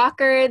 Andrew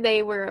Walker,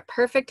 they were a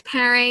perfect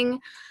pairing.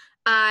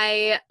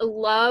 I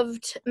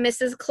loved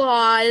Mrs.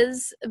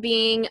 Claus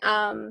being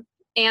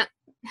Aunt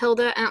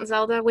Hilda, Aunt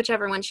Zelda,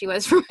 whichever one she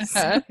was from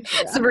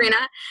Sabrina.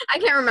 I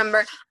can't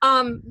remember.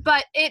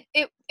 But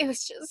it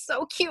was just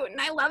so cute, and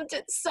I loved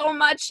it so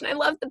much, and I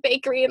loved the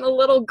bakery and the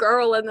little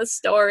girl in the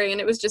story, and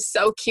it was just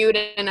so cute,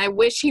 and I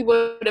wish he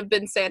would have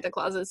been Santa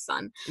Claus's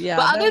son. Yeah.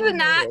 But other than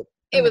that,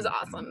 it was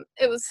awesome.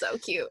 It was so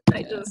cute.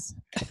 I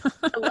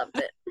loved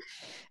it.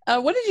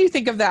 What did you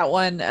think of that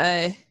one,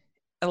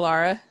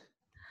 Laura?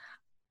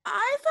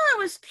 I thought it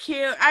was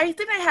cute. I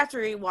think I have to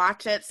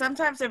rewatch it.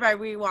 Sometimes if I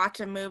rewatch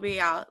a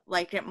movie, I'll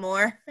like it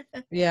more.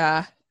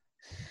 Yeah.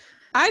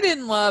 I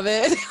didn't love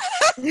it.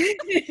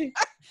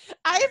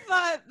 I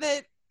thought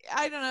that,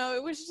 I don't know,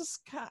 it was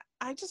just,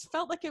 I just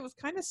felt like it was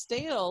kind of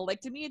stale. Like,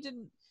 to me, it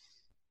didn't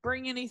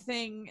bring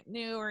anything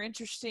new or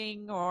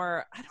interesting,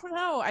 or I don't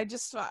know.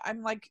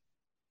 I'm like,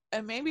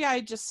 maybe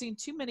I just seen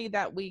too many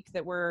that week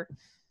that were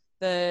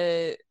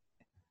the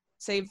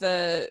save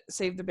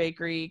the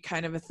bakery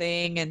kind of a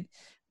thing. And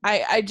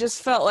I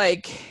just felt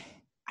like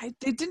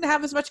they didn't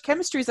have as much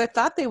chemistry as I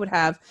thought they would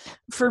have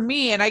for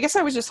me. And I guess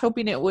I was just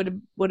hoping it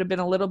would have been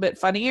a little bit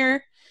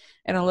funnier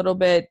and a little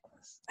bit,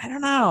 I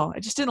don't know.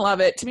 I just didn't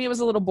love it. To me, it was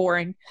a little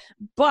boring,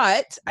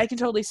 but I can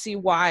totally see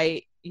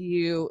why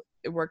it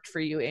worked for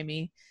you,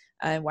 Amy,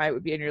 and why it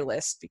would be on your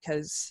list,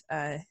 because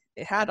it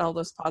had all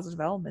those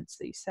positive elements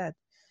that you said.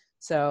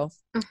 So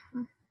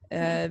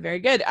very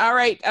good. All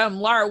right.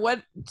 Laura,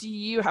 what do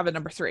you have at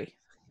number 3?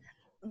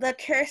 The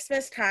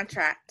Christmas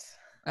Contract.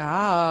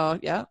 Oh,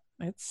 yeah.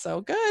 It's so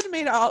good.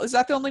 Is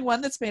that the only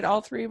one that's made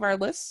all 3 of our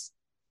lists?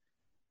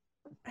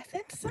 I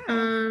think so.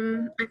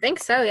 I think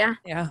so, yeah.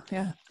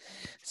 Yeah.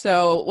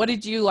 So what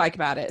did you like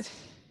about it?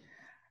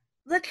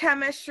 The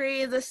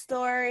chemistry, the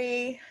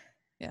story.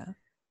 Yeah.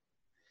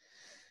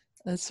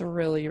 That's a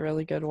really,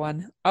 really good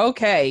one.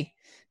 Okay.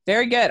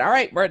 Very good. All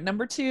right. We're at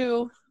number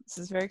 2. This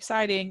is very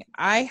exciting.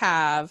 I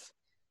have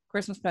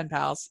Christmas Pen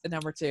Pals at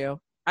number 2.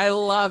 I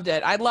loved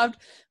it. I loved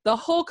the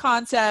whole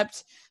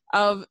concept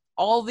of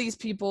all these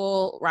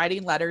people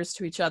writing letters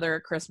to each other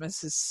at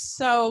Christmas. Is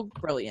so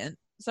brilliant,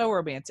 so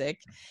romantic.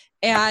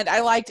 And I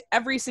liked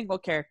every single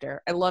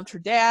character. I loved her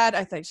dad.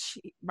 I thought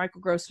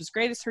Michael Gross was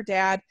great as her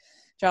dad.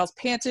 Giles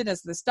Panton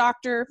as this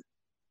doctor.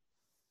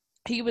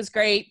 He was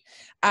great.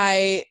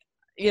 And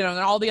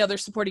all the other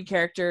supporting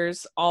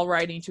characters all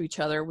writing to each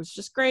other was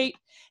just great.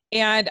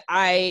 And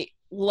I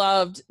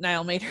loved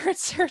Niall Mater and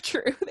Sarah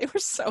True. They were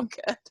so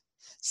good.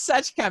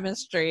 Such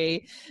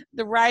chemistry.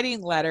 The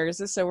writing letters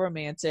is so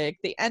romantic.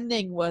 The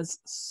ending was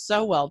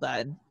so well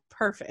done.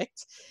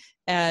 Perfect.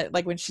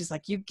 Like when she's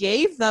like, you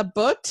gave the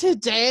book to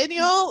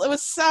Daniel? It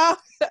was so,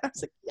 I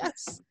was like,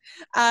 yes.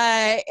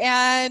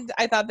 And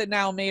I thought that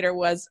Niall Mater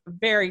was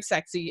very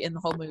sexy in the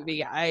whole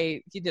movie.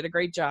 He did a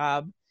great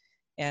job,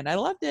 and I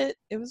loved it.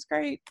 It was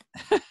great.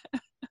 So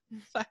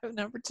I have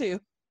number 2.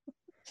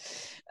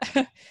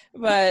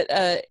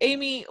 But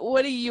Amy,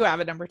 what do you have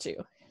at number 2?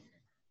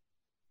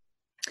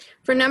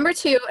 For number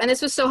 2, and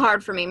this was so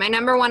hard for me, my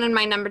number 1 and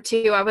my number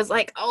 2, I was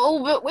like,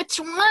 oh, but which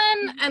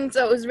one? And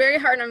so it was very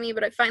hard on me,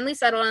 but I finally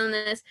settled on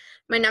this.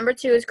 My number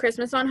 2 is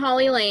Christmas on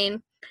Holly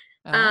Lane,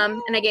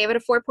 and I gave it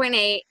a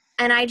 4.8,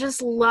 and I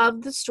just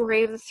love the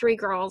story of the 3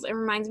 girls. It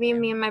reminds me of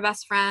me and my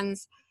best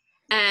friends,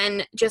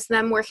 and just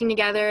them working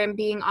together and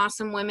being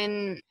awesome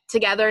women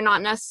together,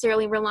 not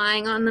necessarily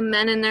relying on the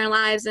men in their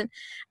lives. And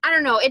I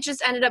don't know, it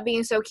just ended up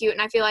being so cute.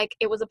 And I feel like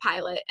it was a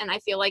pilot, and I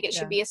feel like it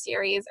should be a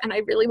series, and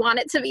I really want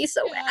it to be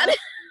so bad.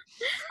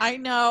 I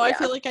know. I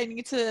feel like I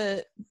need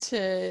to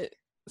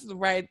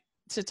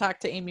talk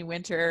to Amy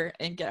Winter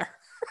and get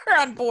her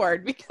on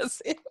board,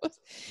 because it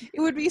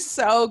would be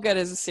so good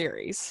as a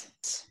series.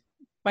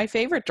 My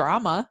favorite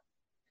drama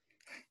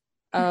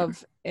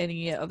of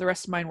any of the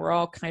rest of mine were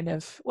all kind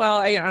of, well,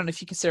 I don't know if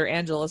you consider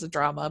Angela as a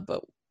drama,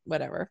 but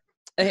whatever.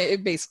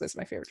 It basically is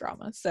my favorite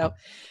drama. So,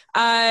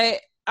 all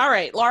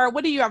right, Laura,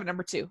 what do you have at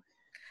number 2?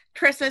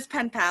 Christmas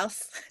Pen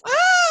Pals.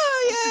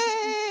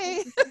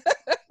 Oh, yay!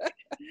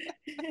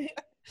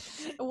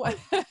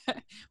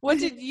 What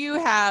did you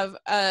have?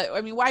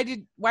 I mean, why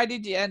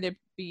did you end up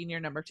being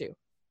your number 2?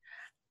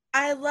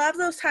 I love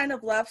those kind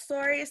of love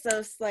stories,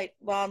 those like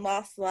long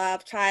lost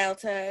love,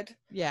 childhood,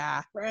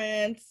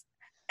 friends.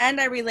 And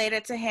I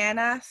related to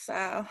Hannah,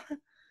 so.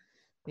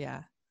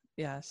 Yeah,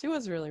 she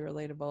was really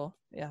relatable.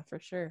 Yeah, for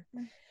sure.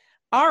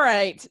 All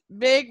right,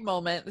 big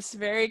moment. This is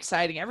very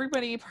exciting.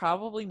 Everybody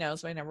probably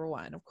knows my number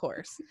 1, of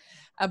course.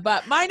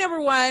 But my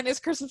number 1 is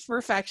Christmas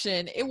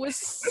Perfection. It was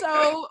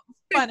so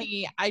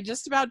funny. I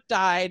just about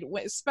died,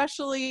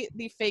 especially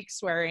the fake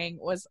swearing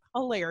was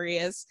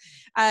hilarious.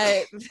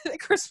 The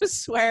Christmas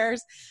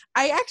swears.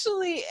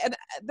 And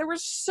there were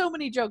so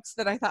many jokes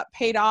that I thought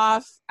paid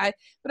off. But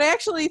I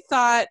actually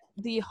thought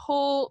the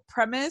whole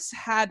premise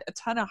had a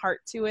ton of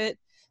heart to it.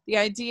 The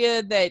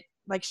idea that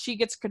like she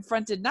gets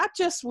confronted not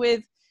just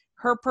with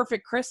her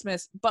perfect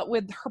Christmas, but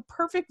with her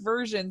perfect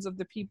versions of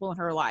the people in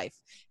her life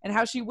and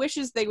how she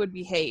wishes they would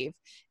behave,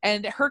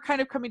 and her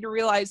kind of coming to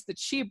realize that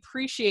she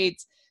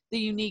appreciates the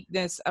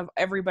uniqueness of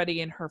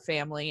everybody in her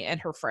family and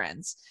her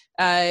friends.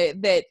 I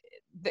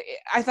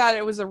thought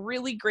it was a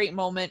really great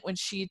moment when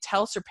she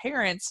tells her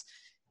parents,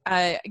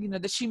 that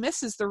she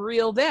misses the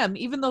real them,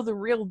 even though the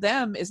real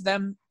them is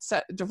them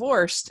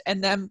divorced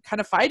and them kind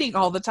of fighting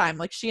all the time.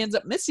 Like she ends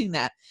up missing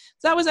that.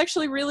 So that was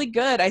actually really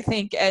good, I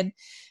think. And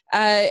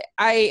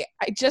I've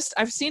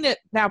seen it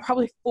now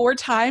probably 4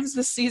 times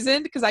this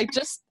season, because I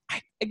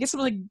get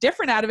something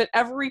different out of it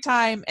every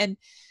time. And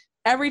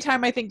every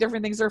time I think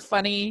different things are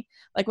funny.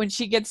 Like when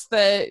she has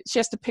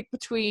to pick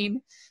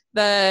between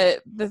the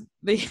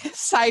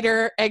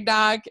cider,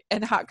 eggnog,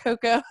 and hot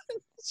cocoa.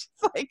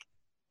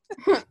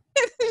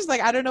 She's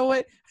like, I don't know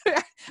what,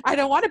 I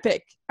don't want to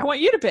pick. I want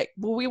you to pick.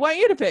 Well, we want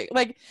you to pick.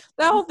 Like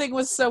that whole thing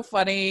was so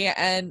funny.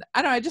 And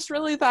I don't know, I just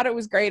really thought it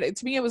was great.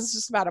 To me, it was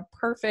just about a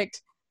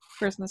perfect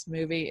Christmas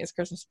movie. It's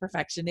Christmas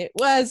Perfection. It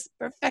was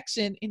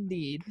perfection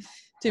indeed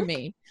to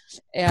me.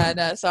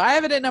 And so I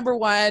have it at number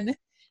 1.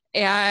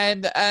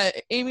 And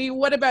Amy,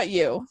 what about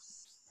you?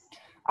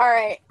 All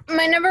right,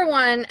 my number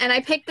 1, and I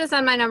picked this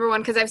on my number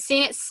 1 because I've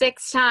seen it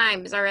 6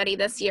 times already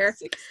this year.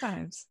 6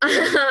 times.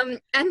 And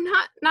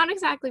not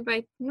exactly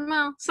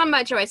some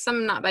by choice,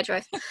 some not by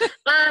choice.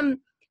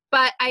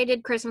 But I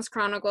did Christmas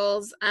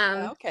Chronicles.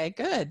 Okay,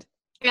 good.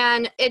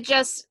 And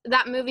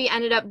that movie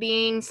ended up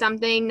being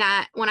something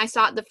that when I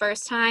saw it the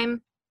first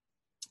time,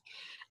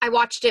 I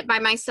watched it by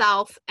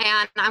myself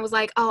and I was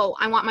like, oh,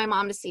 I want my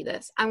mom to see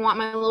this. I want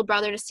my little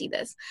brother to see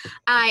this.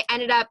 I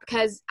ended up,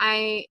 because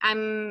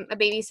I'm a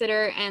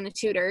babysitter and a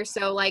tutor.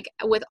 So like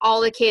with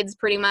all the kids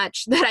pretty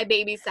much that I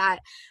babysat,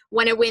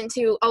 when it went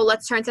to, oh,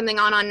 let's turn something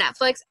on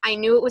Netflix, I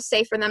knew it was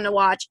safe for them to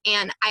watch.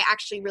 And I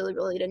actually really,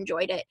 really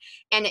enjoyed it.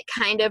 And it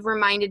kind of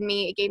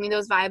it gave me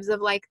those vibes of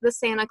like the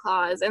Santa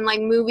Claus and like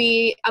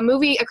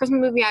a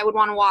Christmas movie I would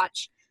want to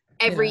watch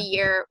every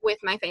year with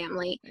my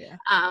family. Yeah.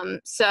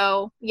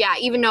 So yeah,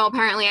 even though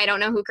apparently I don't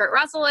know who Kurt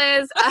Russell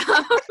is,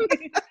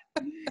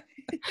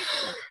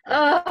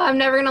 I'm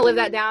never gonna live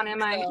that down,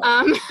 am I?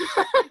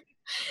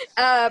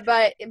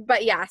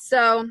 But yeah,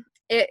 so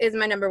it is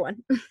my number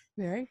 1.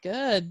 Very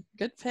good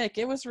pick.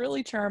 It was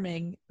really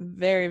charming,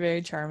 very,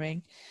 very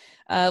charming.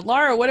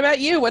 Laura, what about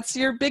you? What's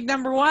your big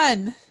number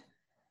 1?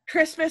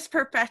 Christmas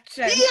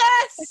Perfection.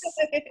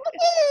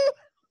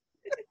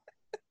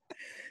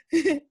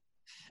 Yes.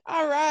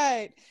 All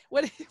right.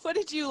 What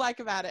did you like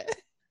about it?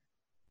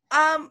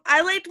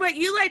 I liked what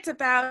you liked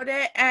about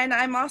it, and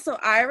I'm also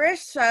Irish,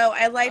 so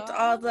I liked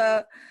all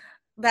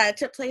that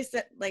took place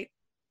at like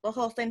the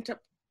whole thing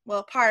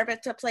part of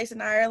it took place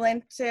in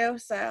Ireland too.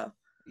 So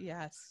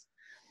yes,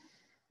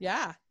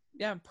 yeah,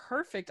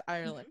 perfect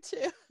Ireland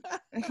too.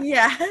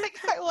 Yeah,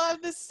 I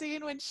love this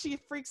scene when she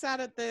freaks out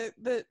at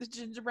the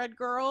gingerbread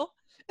girl.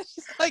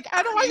 She's like,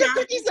 I don't want your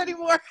cookies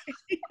anymore.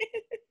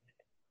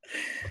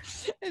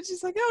 And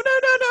she's like, oh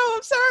no,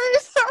 I'm sorry.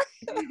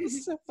 That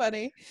was so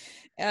funny.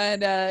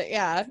 And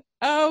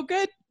oh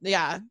good,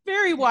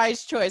 very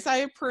wise choice. I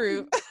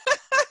approve.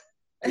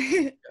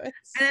 And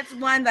it's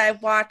one that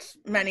I've watched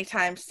many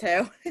times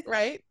too.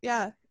 Right?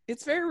 Yeah,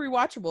 It's very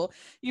rewatchable.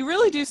 You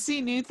really do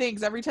see new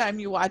things every time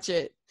you watch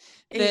it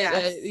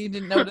that you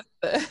didn't notice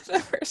the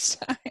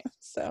first time.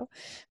 So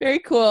very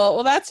cool.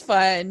 Well, that's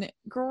fun.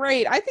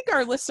 Great. I think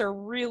our lists are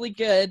really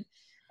good.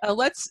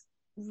 Let's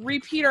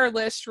repeat our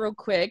list real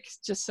quick,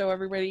 just so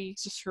everybody,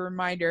 just a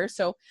reminder.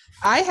 So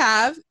I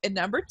have at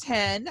number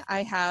 10,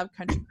 I have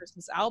Country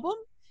Christmas Album.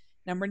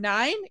 Number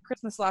 9,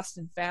 Christmas Lost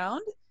and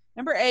Found.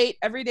 Number 8,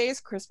 Every Day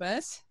is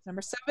Christmas.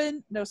 Number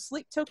 7, No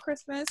Sleep Till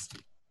Christmas.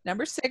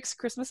 Number 6,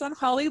 Christmas on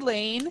Holly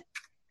Lane.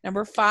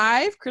 Number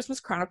 5, Christmas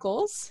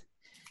Chronicles.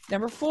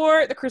 Number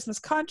 4, The Christmas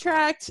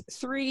Contract.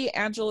 3,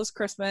 Angela's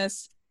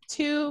Christmas.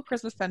 2,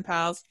 Christmas Pen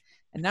Pals.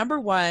 And number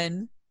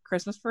 1,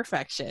 Christmas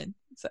Perfection.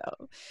 So,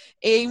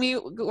 Amy,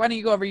 why don't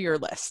you go over your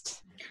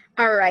list?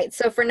 All right.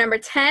 So for number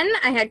 10,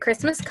 I had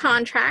Christmas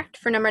Contract.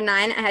 For number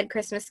 9, I had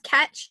Christmas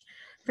Catch.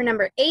 For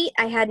number 8,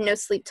 I had No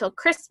Sleep Till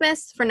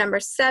Christmas. For number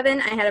 7,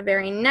 I had A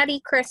Very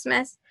Nutty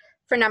Christmas.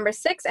 For number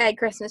 6, I had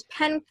Christmas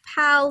Pen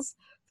Pals.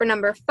 For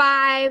number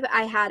 5,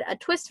 I had A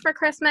Twist for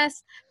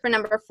Christmas. For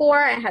number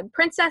 4, I had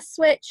Princess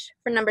Switch.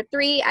 For number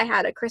 3, I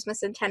had A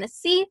Christmas in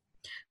Tennessee.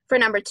 For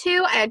number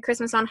 2, I had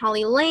Christmas on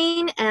Holly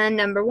Lane. And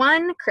number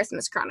 1,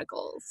 Christmas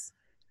Chronicles.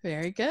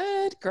 Very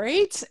good.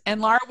 Great.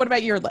 And Laura, what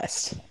about your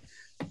list?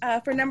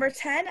 For number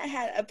 10, I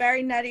had A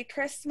Very Nutty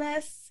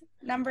Christmas.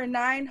 Number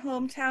 9,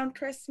 Hometown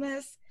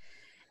Christmas.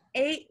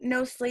 8,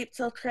 No Sleep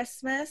Till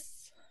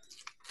Christmas.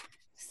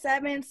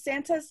 7,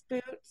 Santa's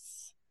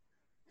Boots.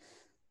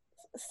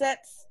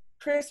 6,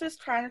 Christmas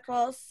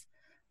Chronicles.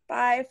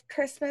 5,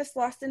 Christmas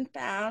Lost and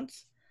Found.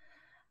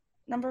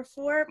 Number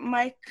 4,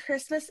 My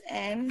Christmas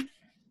Inn.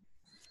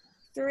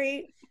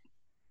 3,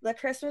 The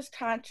Christmas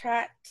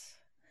Contract.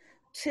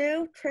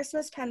 2,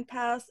 Christmas Pen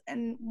Pals.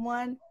 And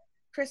 1,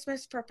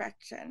 Christmas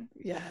Perfection.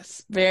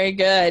 Yes, very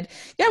good.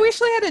 Yeah, we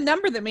actually had a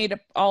number that made up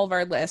all of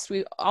our lists.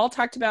 We all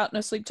talked about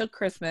No Sleep Till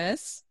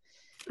Christmas,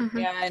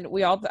 and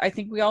I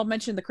think we all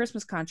mentioned The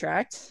Christmas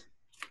Contract.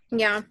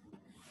 Yeah,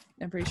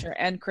 I'm pretty sure,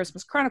 and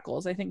Christmas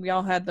Chronicles. I think we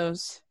all had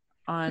those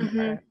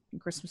on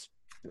Christmas.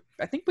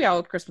 I think we all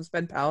had Christmas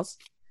Pen Pals.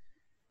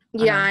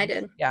 Yeah, I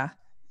did. Yeah,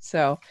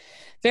 so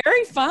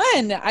very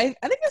fun. I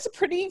think that's a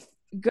pretty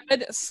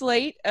good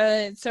slate.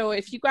 So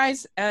if you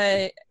guys,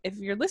 if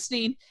you're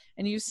listening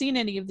and you've seen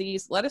any of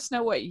these, let us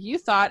know what you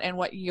thought and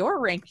what your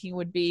ranking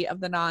would be of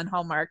the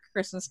non-Hallmark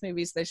Christmas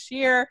movies this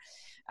year.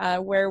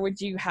 Where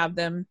would you have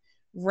them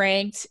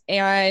ranked?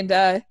 And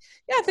yeah,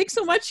 thanks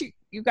so much,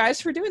 you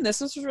guys, for doing this.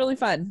 This was really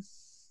fun.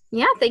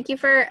 Yeah, thank you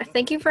for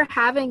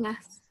having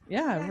us.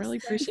 Yeah, I really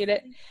appreciate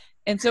it.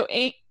 And so,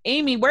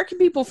 Amy, where can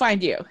people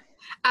find you?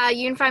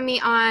 You can find me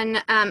on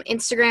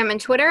Instagram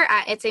and Twitter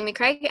at It's Amy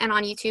Craig, and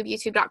on YouTube,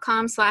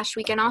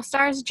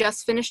 youtube.com/weekendallstars.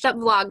 Just finished up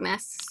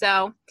Vlogmas.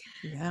 So,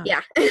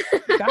 yeah.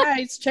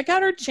 Guys, check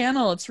out our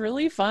channel. It's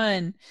really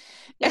fun.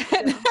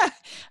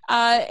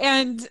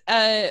 And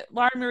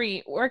Laura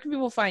Marie, where can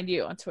people find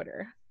you on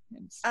Twitter?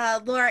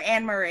 Laura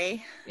Ann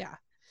Marie. Yeah,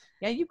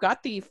 you've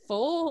got the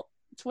full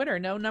Twitter,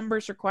 no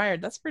numbers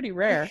required. That's pretty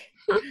rare.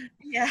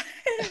 Yeah.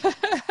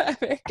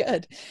 Very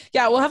good.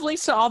 Yeah, we'll have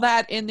links to all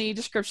that in the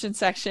description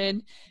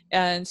section,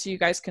 and so you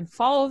guys can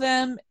follow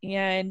them.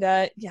 And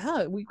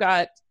yeah, we've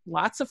got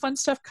lots of fun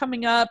stuff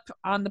coming up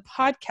on the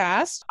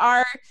podcast.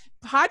 Our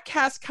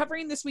podcast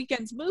covering this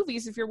weekend's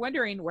movies, if you're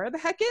wondering where the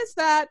heck is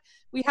that,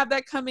 we have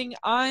that coming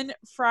on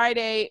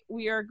Friday.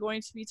 We are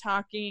going to be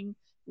talking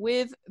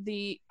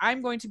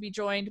I'm going to be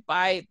joined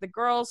by the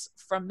girls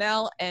from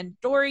Mel and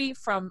Dory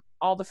from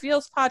All the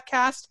Feels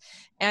podcast,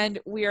 and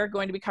we are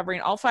going to be covering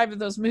all 5 of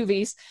those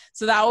movies.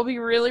 So that will be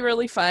really,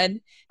 really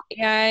fun.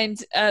 And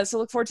so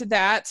look forward to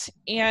that.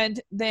 And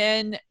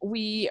then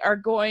we are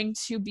going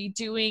to be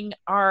doing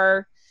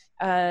our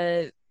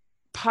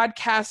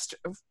podcast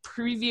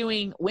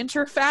previewing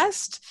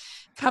Winterfest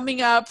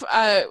coming up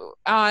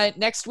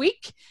next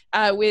week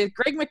with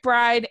Greg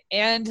McBride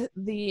and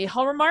the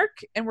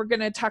Hallmark, and we're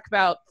going to talk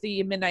about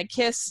the Midnight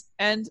Kiss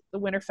and the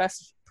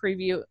Winterfest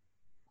preview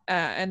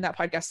and that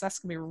podcast. That's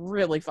going to be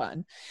really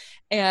fun.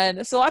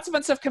 And so lots of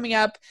fun stuff coming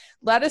up.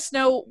 Let us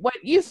know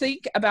what you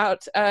think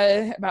about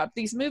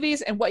these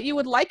movies and what you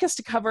would like us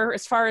to cover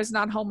as far as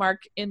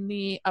non-Hallmark in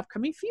the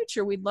upcoming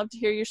future. We'd love to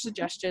hear your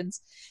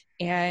suggestions.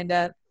 And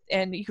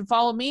you can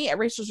follow me at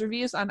Rachel's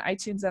Reviews on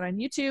iTunes and on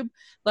YouTube.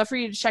 Love for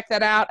you to check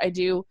that out. I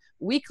do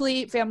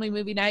weekly family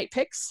movie night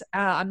picks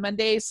on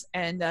Mondays,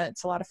 and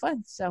it's a lot of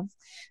fun. So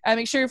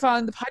make sure you're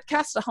following the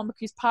podcast, the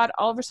Hallmarkies Pod,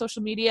 all over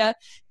social media.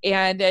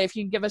 And if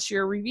you can give us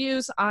your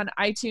reviews on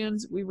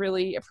iTunes, we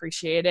really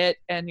appreciate it.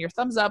 And your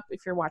thumbs up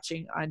if you're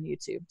watching on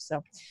YouTube.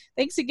 So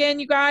thanks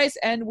again, you guys,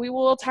 and we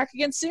will talk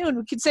again soon.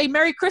 We can say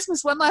Merry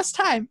Christmas one last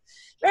time.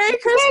 Merry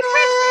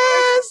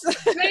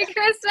Christmas! Merry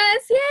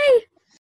Christmas! Yay!